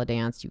able to sell a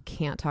dance, you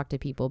can't talk to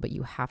people, but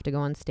you have to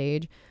go on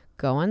stage,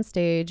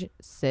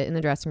 sit in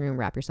the dressing room,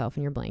 wrap yourself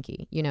in your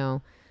blankie,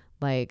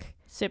 like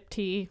sip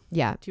tea.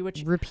 Yeah. Do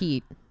what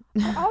repeat.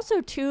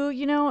 Also, too,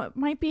 it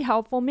might be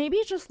helpful.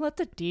 Maybe just let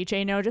the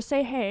DJ know. Just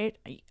say, hey,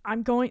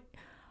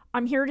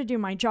 I'm here to do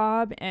my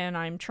job, and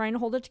I'm trying to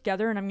hold it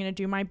together, and I'm going to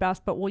do my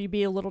best, but will you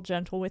be a little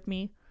gentle with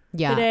me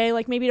today?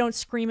 Like, maybe don't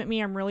scream at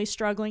me. I'm really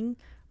struggling,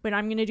 but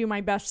I'm going to do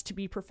my best to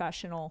be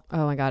professional.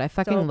 Oh my God. I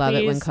fucking love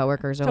it when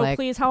coworkers are like,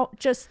 please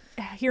just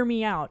hear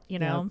me out.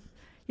 Yep.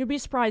 You'll be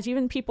surprised.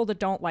 Even people that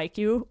don't like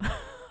you,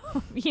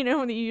 that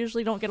you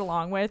usually don't get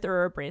along with or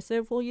are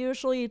abrasive, will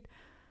usually,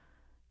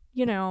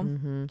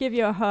 give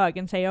you a hug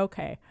and say,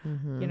 okay,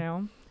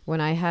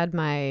 When I had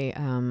my,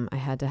 I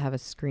had to have a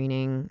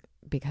screening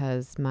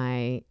because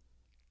I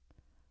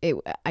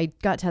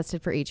got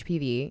tested for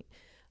HPV.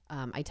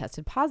 I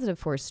tested positive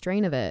for a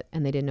strain of it,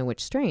 and they didn't know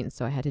which strain.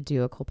 So I had to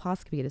do a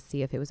colposcopy to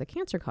see if it was a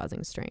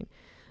cancer-causing strain.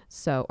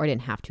 So, or I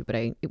didn't have to, but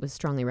it was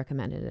strongly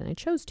recommended, and I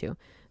chose to.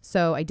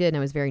 So I did, and I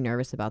was very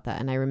nervous about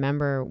that. And I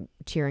remember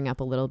tearing up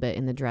a little bit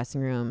in the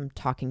dressing room,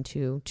 talking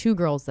to 2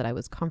 girls that I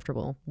was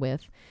comfortable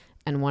with.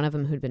 And one of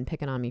them, who'd been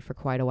picking on me for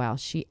quite a while,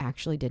 she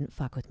actually didn't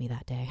fuck with me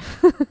that day.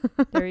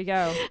 There you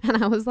go.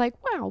 And I was like,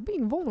 wow,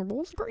 being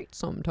vulnerable is great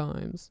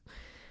sometimes.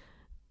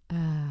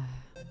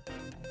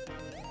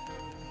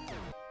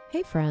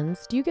 Hey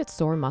friends, do you get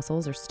sore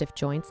muscles or stiff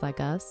joints like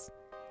us?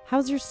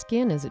 How's your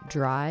skin? Is it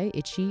dry,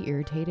 itchy,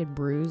 irritated,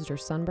 bruised, or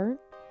sunburned?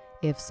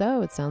 If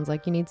so, it sounds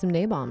like you need some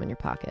Nabalm in your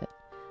pocket.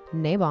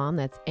 Nabalm,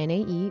 that's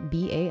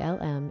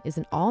Naebalm, is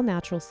an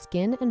all-natural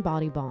skin and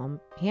body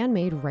balm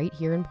handmade right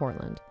here in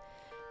Portland.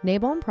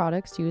 Nabalm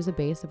products use a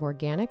base of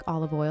organic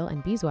olive oil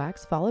and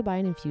beeswax, followed by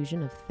an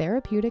infusion of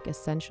therapeutic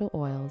essential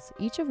oils,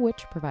 each of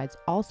which provides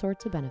all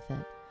sorts of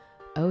benefit.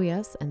 Oh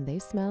yes, and they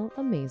smell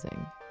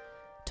amazing.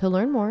 To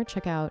learn more,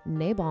 check out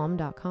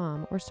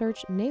nabalm.com or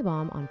search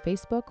Nabalm on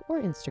Facebook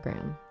or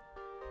Instagram.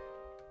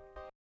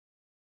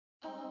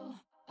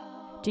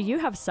 Do you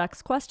have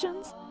sex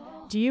questions?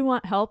 Do you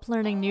want help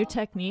learning new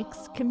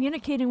techniques,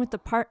 communicating with a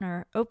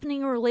partner,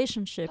 opening a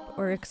relationship,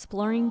 or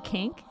exploring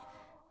kink?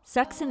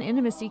 Sex and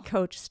intimacy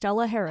coach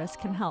Stella Harris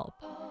can help.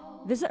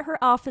 Visit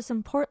her office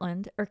in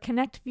Portland or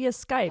connect via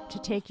Skype to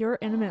take your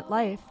intimate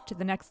life to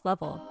the next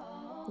level.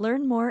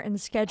 Learn more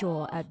and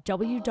schedule at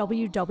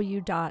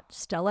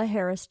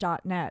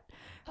www.stellaharris.net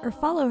or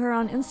follow her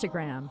on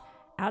Instagram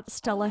at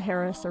Stella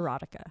Harris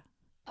Erotica.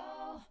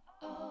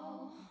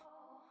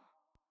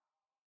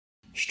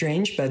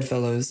 Strange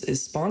Bedfellows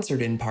is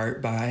sponsored in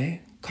part by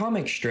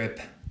Comic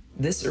Strip.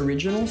 This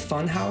original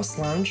Funhouse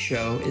Lounge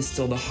show is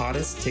still the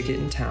hottest ticket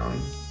in town.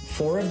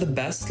 4 of the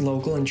best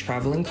local and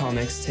traveling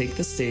comics take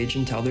the stage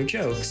and tell their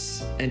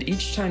jokes. And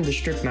each time the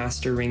strip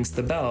master rings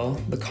the bell,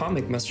 the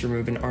comic must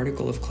remove an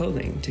article of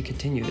clothing to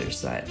continue their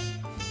set.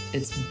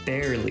 It's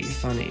barely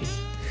funny.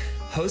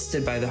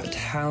 Hosted by the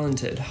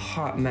talented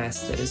hot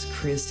mess that is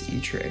Chris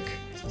Etrick.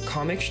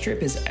 Comic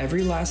Strip is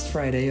every last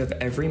Friday of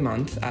every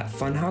month at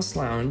Funhouse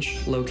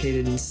Lounge,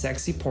 located in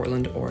sexy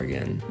Portland,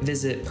 Oregon.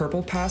 Visit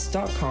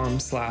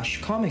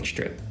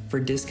purplepass.com/comicstrip for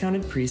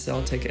discounted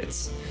pre-sale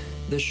tickets.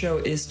 The show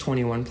is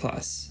 21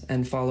 plus,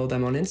 and follow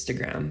them on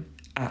Instagram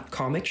at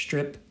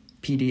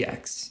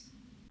comicstrippdx.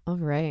 All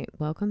right,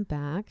 welcome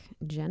back.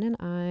 Jen and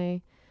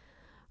I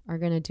are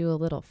going to do a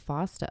little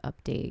FOSTA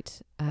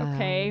update.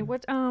 Okay,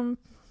 what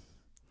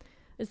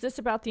is this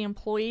about the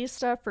employee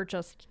stuff or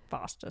just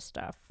FOSTA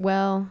stuff?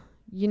 Well,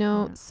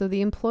 so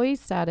the employee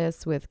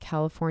status with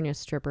California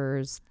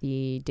strippers,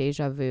 the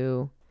Deja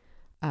Vu,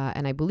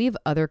 and I believe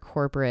other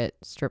corporate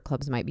strip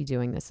clubs might be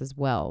doing this as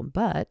well.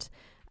 But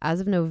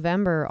as of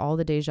November, all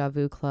the Deja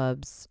Vu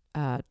clubs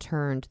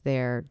turned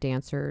their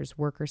dancers'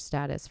 worker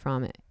status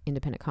from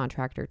independent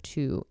contractor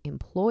to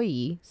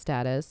employee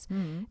status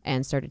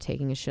and started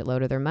taking a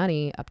shitload of their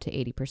money up to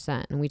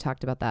 80%. And we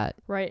talked about that.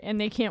 Right. And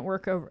they can't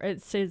work over,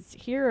 it says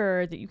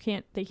here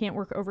that they can't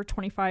work over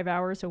 25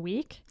 hours a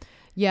week.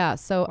 Yeah.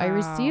 So Wow. I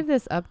received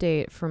this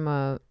update from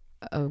a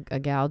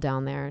gal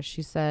down there.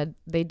 She said,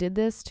 they did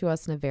this to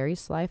us in a very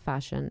sly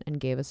fashion and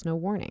gave us no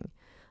warning.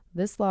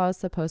 This law is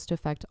supposed to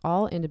affect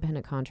all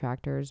independent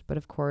contractors, but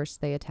of course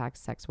they attack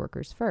sex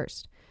workers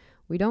first.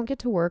 We don't get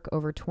to work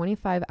over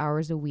 25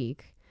 hours a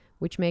week,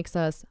 which makes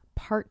us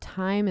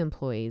part-time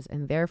employees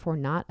and therefore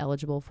not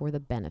eligible for the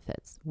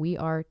benefits. We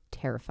are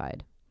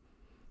terrified,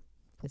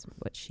 is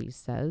what she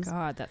says.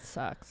 God, that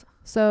sucks.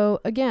 So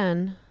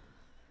again,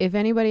 if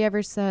anybody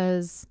ever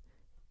says,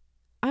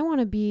 I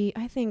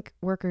think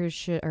strippers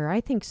should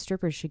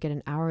get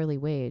an hourly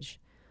wage,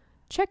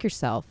 check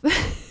yourself.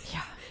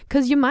 Yeah.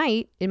 Because it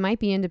might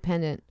be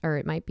independent or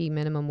it might be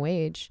minimum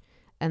wage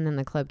and then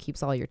the club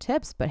keeps all your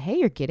tips, but hey,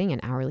 you're getting an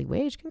hourly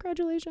wage.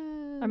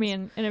 Congratulations. I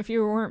mean, and if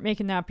you weren't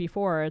making that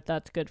before,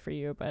 that's good for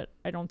you, but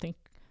I don't think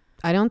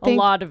a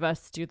lot of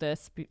us do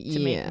this to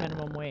make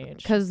minimum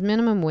wage. Because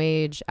minimum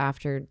wage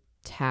after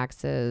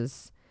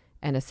taxes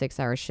and a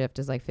 6-hour shift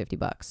is like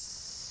 $50.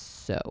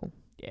 So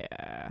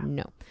yeah.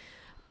 No.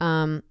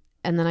 And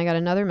then I got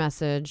another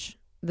message.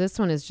 This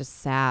one is just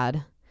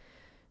sad.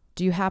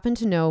 Do you happen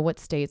to know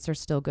what states are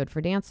still good for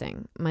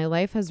dancing? My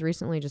life has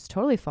recently just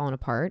totally fallen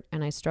apart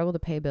and I struggle to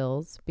pay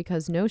bills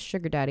because no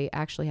sugar daddy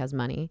actually has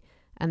money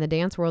and the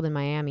dance world in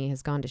Miami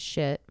has gone to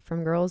shit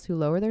from girls who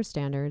lower their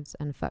standards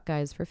and fuck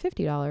guys for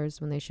 $50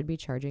 when they should be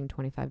charging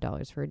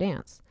 $25 for a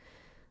dance.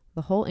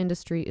 The whole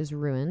industry is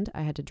ruined.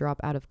 I had to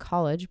drop out of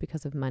college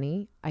because of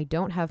money. I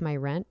don't have my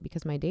rent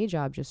because my day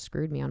job just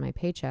screwed me on my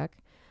paycheck.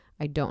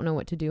 I don't know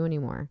what to do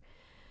anymore.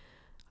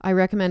 I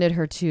recommended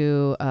her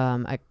to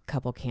a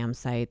couple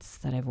campsites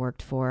that I've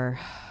worked for.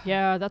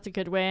 Yeah, that's a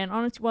good way. And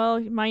honestly, well,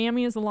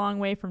 Miami is a long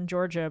way from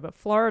Georgia, but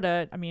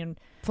Florida, I mean...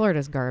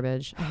 Florida's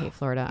garbage. I hate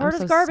Florida.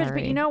 Florida's I'm so garbage, sorry.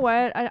 but you know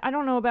what? I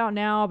don't know about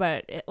now,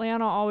 but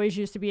Atlanta always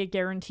used to be a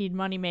guaranteed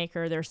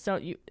moneymaker.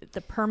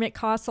 The permit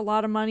costs a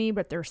lot of money,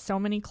 but there's so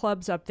many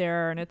clubs up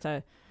there, and it's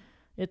a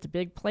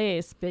big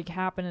place, big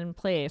happening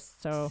place.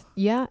 So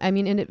yeah, I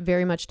mean, and it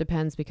very much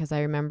depends because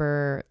I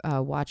remember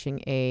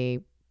watching a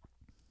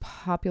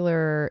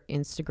popular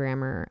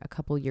Instagrammer a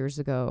couple years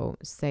ago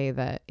say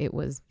that it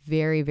was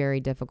very, very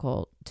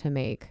difficult to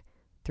make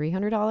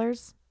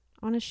 $300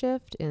 on a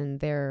shift in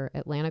their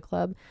Atlanta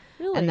club.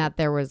 really, And that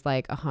there was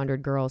like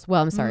 100 girls.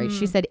 Well, I'm sorry.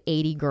 She said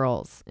 80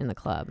 girls in the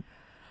club.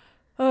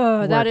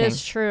 oh, that working.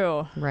 is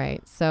true.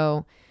 Right.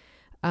 So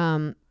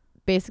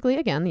basically,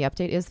 again, the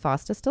update is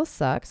FOSTA still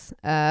sucks.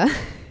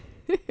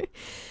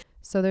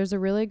 So there's a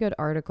really good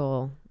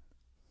article.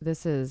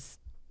 This is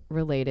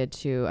related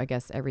to, I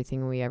guess,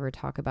 everything we ever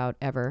talk about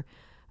ever.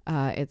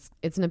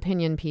 It's an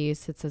opinion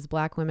piece. It says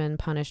Black women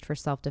punished for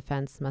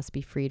self-defense must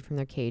be freed from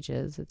their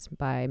cages. It's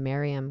by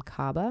Mariam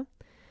Kaba.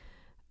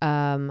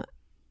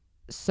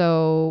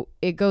 So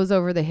it goes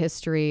over the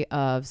history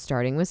of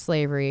starting with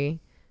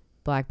slavery.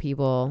 Black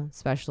people,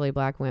 especially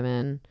Black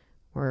women,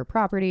 were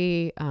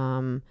property.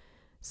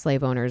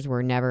 Slave owners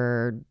were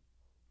never...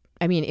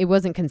 I mean, it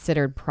wasn't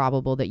considered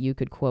probable that you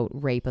could, quote,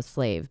 rape a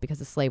slave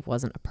because a slave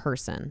wasn't a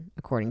person,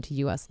 according to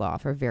U.S. law,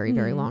 for a very,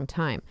 very long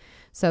time.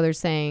 So they're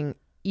saying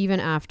even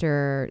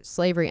after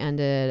slavery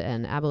ended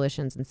and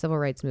abolitions and civil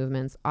rights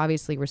movements,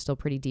 obviously we're still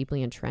pretty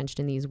deeply entrenched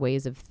in these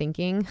ways of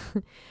thinking.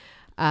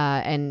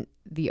 And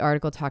the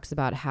article talks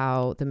about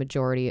how the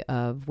majority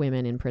of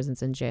women in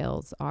prisons and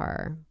jails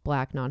are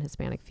Black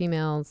non-Hispanic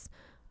females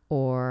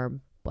or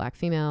Black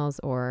females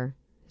or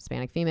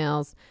Hispanic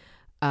females.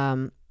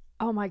 Oh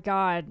my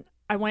God.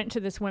 I went to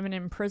this Women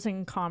in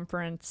Prison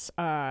conference.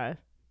 Did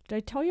I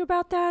tell you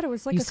about that? It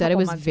was like you a said it couple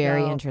was months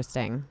very ago.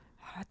 interesting.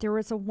 There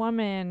was a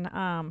woman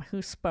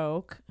who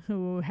spoke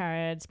who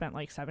had spent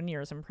like 7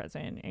 years in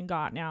prison and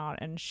gotten out.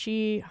 And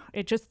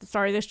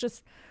this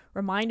just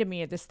reminded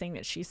me of this thing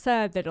that she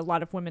said, that a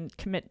lot of women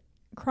commit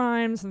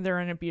crimes and they're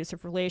in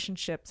abusive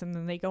relationships, and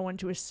then they go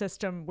into a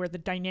system where the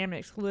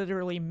dynamics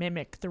literally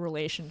mimic the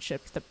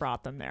relationships that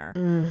brought them there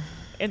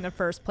in the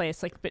first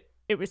place. Like, but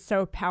it was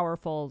so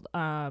powerful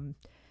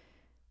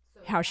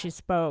how she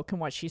spoke and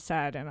what she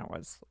said,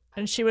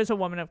 and she was a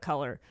woman of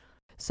color.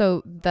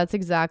 So that's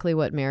exactly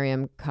what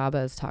Mariame Kaba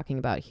is talking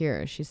about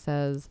here. She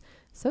says,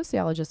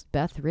 sociologist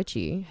Beth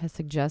Ritchie has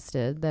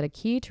suggested that a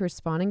key to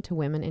responding to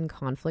women in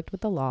conflict with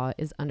the law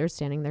is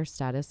understanding their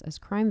status as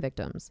crime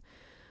victims.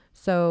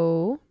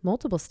 So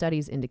multiple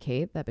studies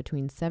indicate that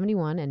between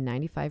 71 and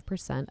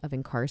 95% of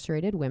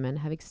incarcerated women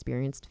have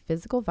experienced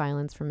physical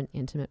violence from an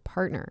intimate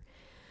partner.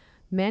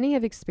 Many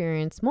have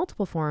experienced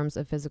multiple forms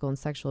of physical and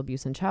sexual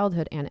abuse in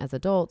childhood, and as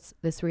adults,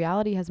 this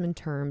reality has been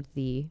termed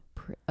the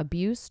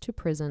abuse to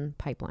prison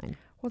pipeline.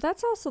 Well,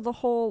 that's also the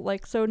whole,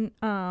 like, so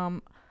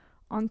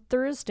on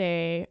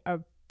Thursday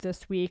of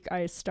this week,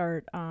 I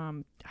start,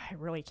 I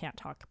really can't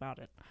talk about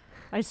it.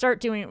 I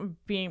start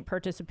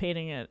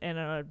participating in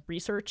a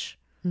research,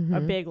 a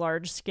big,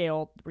 large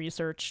scale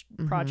research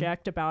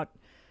project about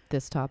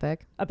this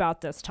topic.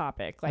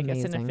 Like,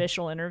 Amazing. as an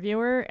official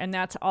interviewer. And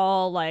that's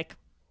all, like,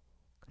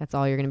 that's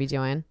all you're going to be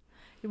doing?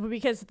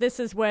 Because this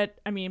is what,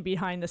 I mean,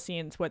 behind the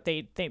scenes, what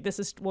they think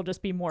will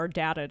just be more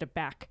data to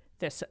back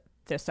this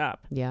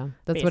up. Yeah,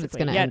 that's basically. what it's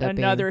going to end up being.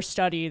 Another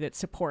study that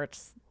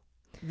supports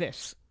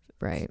this.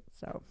 Right.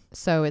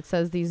 So it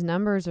says these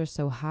numbers are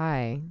so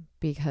high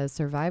because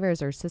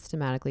survivors are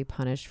systematically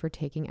punished for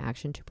taking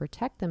action to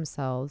protect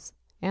themselves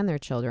and their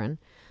children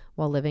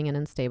while living in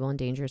unstable and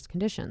dangerous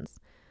conditions.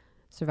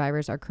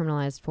 Survivors are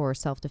criminalized for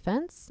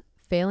self-defense,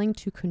 failing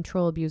to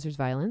control abusers'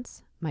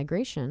 violence,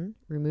 migration,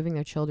 removing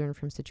their children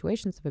from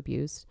situations of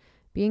abuse,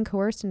 being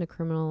coerced into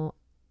criminal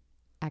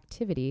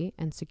activity,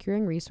 and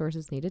securing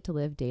resources needed to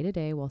live day to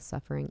day while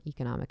suffering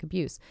economic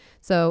abuse.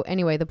 So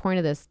anyway, the point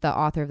of this, the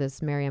author of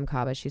this, Mariame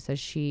Kaba, she says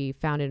she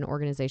founded an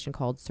organization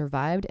called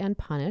Survived and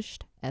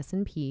Punished,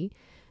 S&P,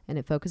 and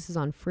it focuses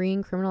on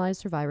freeing criminalized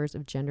survivors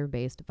of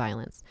gender-based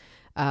violence.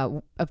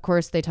 Of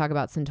course, they talk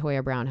about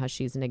Cyntoia Brown, how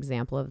she's an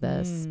example of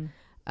this.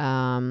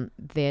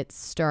 That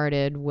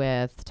started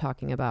with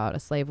talking about a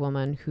slave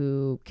woman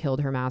who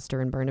killed her master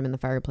and burned him in the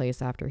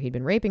fireplace after he'd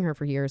been raping her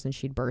for years, and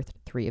she'd birthed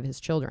 3 of his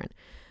children.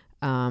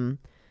 And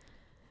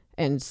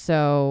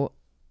so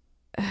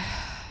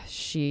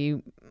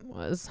she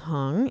was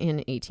hung in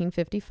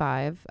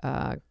 1855,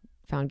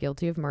 found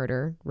guilty of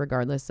murder,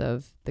 regardless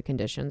of the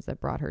conditions that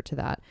brought her to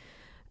that.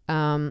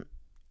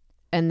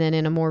 And then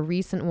in a more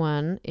recent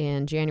one,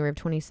 in January of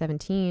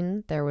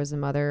 2017, there was a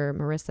mother,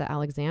 Marissa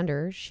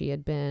Alexander. She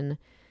had given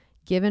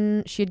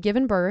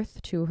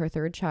birth to her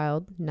 3rd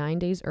child 9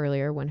 days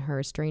earlier when her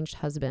estranged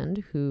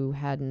husband, who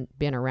hadn't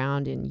been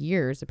around in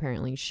years,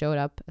 apparently showed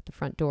up at the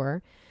front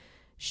door.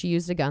 She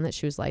used a gun that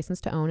she was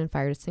licensed to own and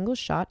fired a single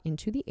shot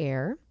into the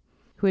air,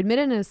 who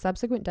admitted in a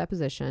subsequent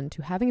deposition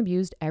to having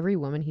abused every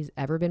woman he's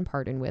ever been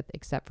partnered with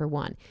except for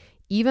one.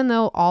 Even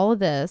though all of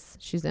this,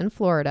 she's in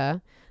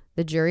Florida,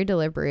 the jury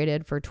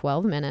deliberated for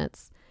 12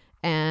 minutes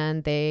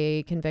and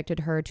they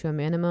convicted her to a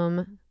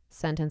minimum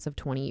sentence of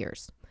 20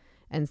 years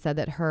and said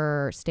that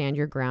her stand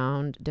your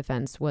ground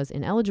defense was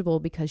ineligible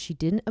because she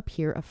didn't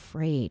appear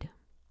afraid.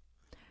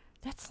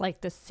 That's like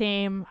the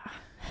same,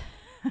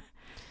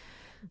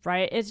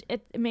 right?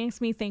 It makes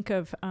me think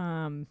of,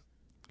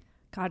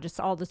 just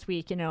all this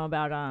week,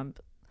 about,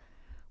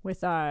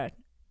 with,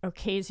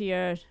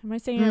 Ocasio, am I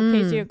saying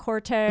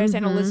Ocasio-Cortez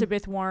and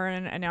Elizabeth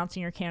Warren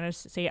announcing her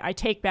candidacy. I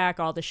take back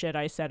all the shit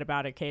I said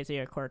about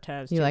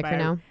Ocasio-Cortez. You like her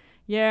now?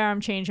 Yeah,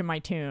 I'm changing my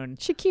tune.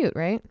 She's cute,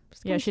 right?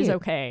 She's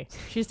okay.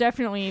 She's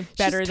definitely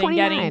better than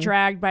getting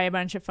dragged by a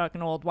bunch of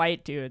fucking old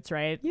white dudes,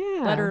 right?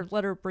 Yeah.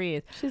 Let her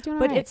breathe. She's doing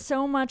But right. it's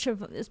so much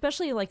of,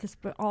 especially like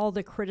all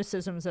the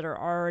criticisms that are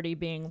already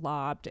being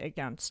lobbed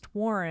against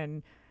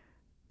Warren,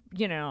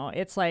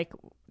 it's like,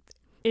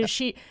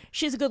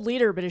 she's a good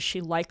leader, but is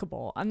she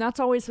likable? And that's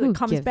always what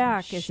comes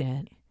back.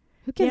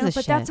 Who gives a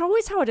shit? That's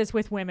always how it is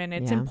with women.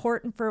 It's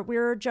important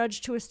we're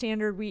judged to a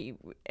standard.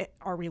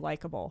 Are we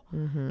likable?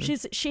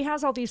 She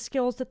has all these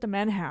skills that the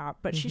men have,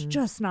 but she's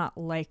just not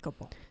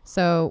likable.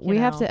 So we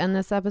have to end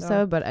this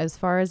episode, but as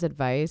far as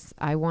advice,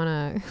 I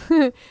want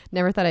to,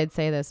 never thought I'd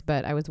say this,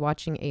 but I was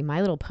watching a My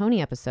Little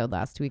Pony episode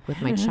last week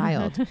with my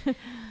child.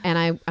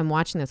 And I'm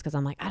watching this because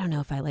I'm like, I don't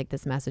know if I like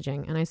this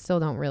messaging, and I still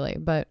don't really.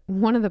 But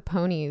one of the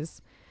ponies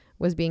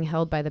was being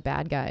held by the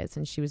bad guys,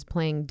 and she was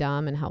playing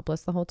dumb and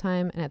helpless the whole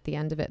time. And at the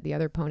end of it, the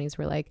other ponies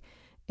were like,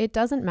 it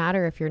doesn't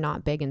matter if you're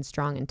not big and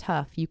strong and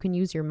tough. You can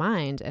use your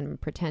mind and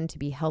pretend to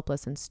be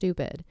helpless and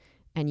stupid,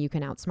 and you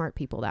can outsmart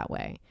people that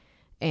way.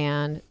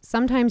 And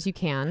sometimes you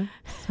can,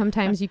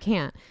 sometimes you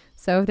can't.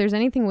 So if there's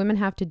anything women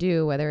have to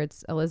do, whether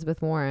it's Elizabeth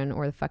Warren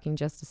or the fucking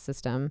justice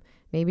system,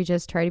 maybe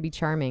just try to be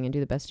charming and do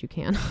the best you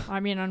can.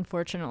 I mean,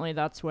 unfortunately,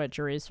 that's what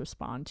juries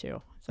respond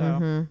to.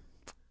 So,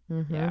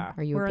 yeah,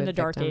 Are you we're a in good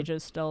the dark victim?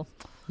 ages still.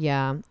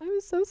 Yeah. I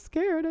was so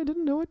scared. I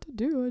didn't know what to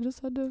do. I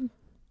just had to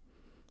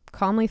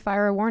calmly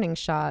fire a warning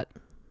shot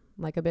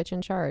like a bitch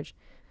in charge.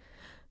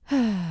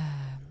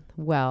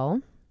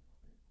 Well,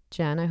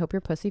 Jen, I hope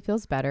your pussy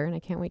feels better, and I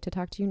can't wait to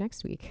talk to you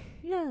next week.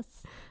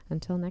 Yes.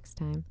 Until next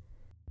time.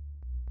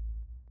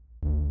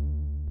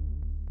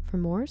 For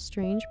more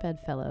Strange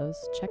Bedfellows,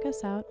 check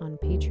us out on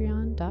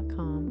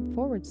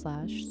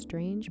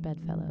patreon.com/Strange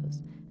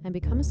Bedfellows and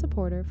become a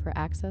supporter for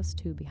access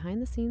to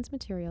behind-the-scenes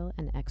material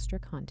and extra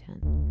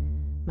content.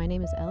 My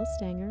name is Elle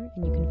Stanger,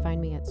 and you can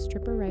find me at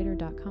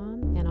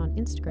stripperwriter.com and on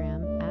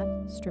Instagram at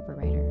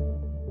stripperwriter.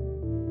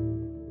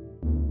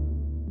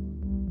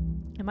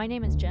 And my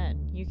name is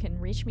Jen. You can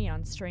reach me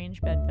on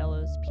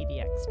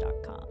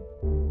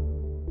strangebedfellowspdx.com.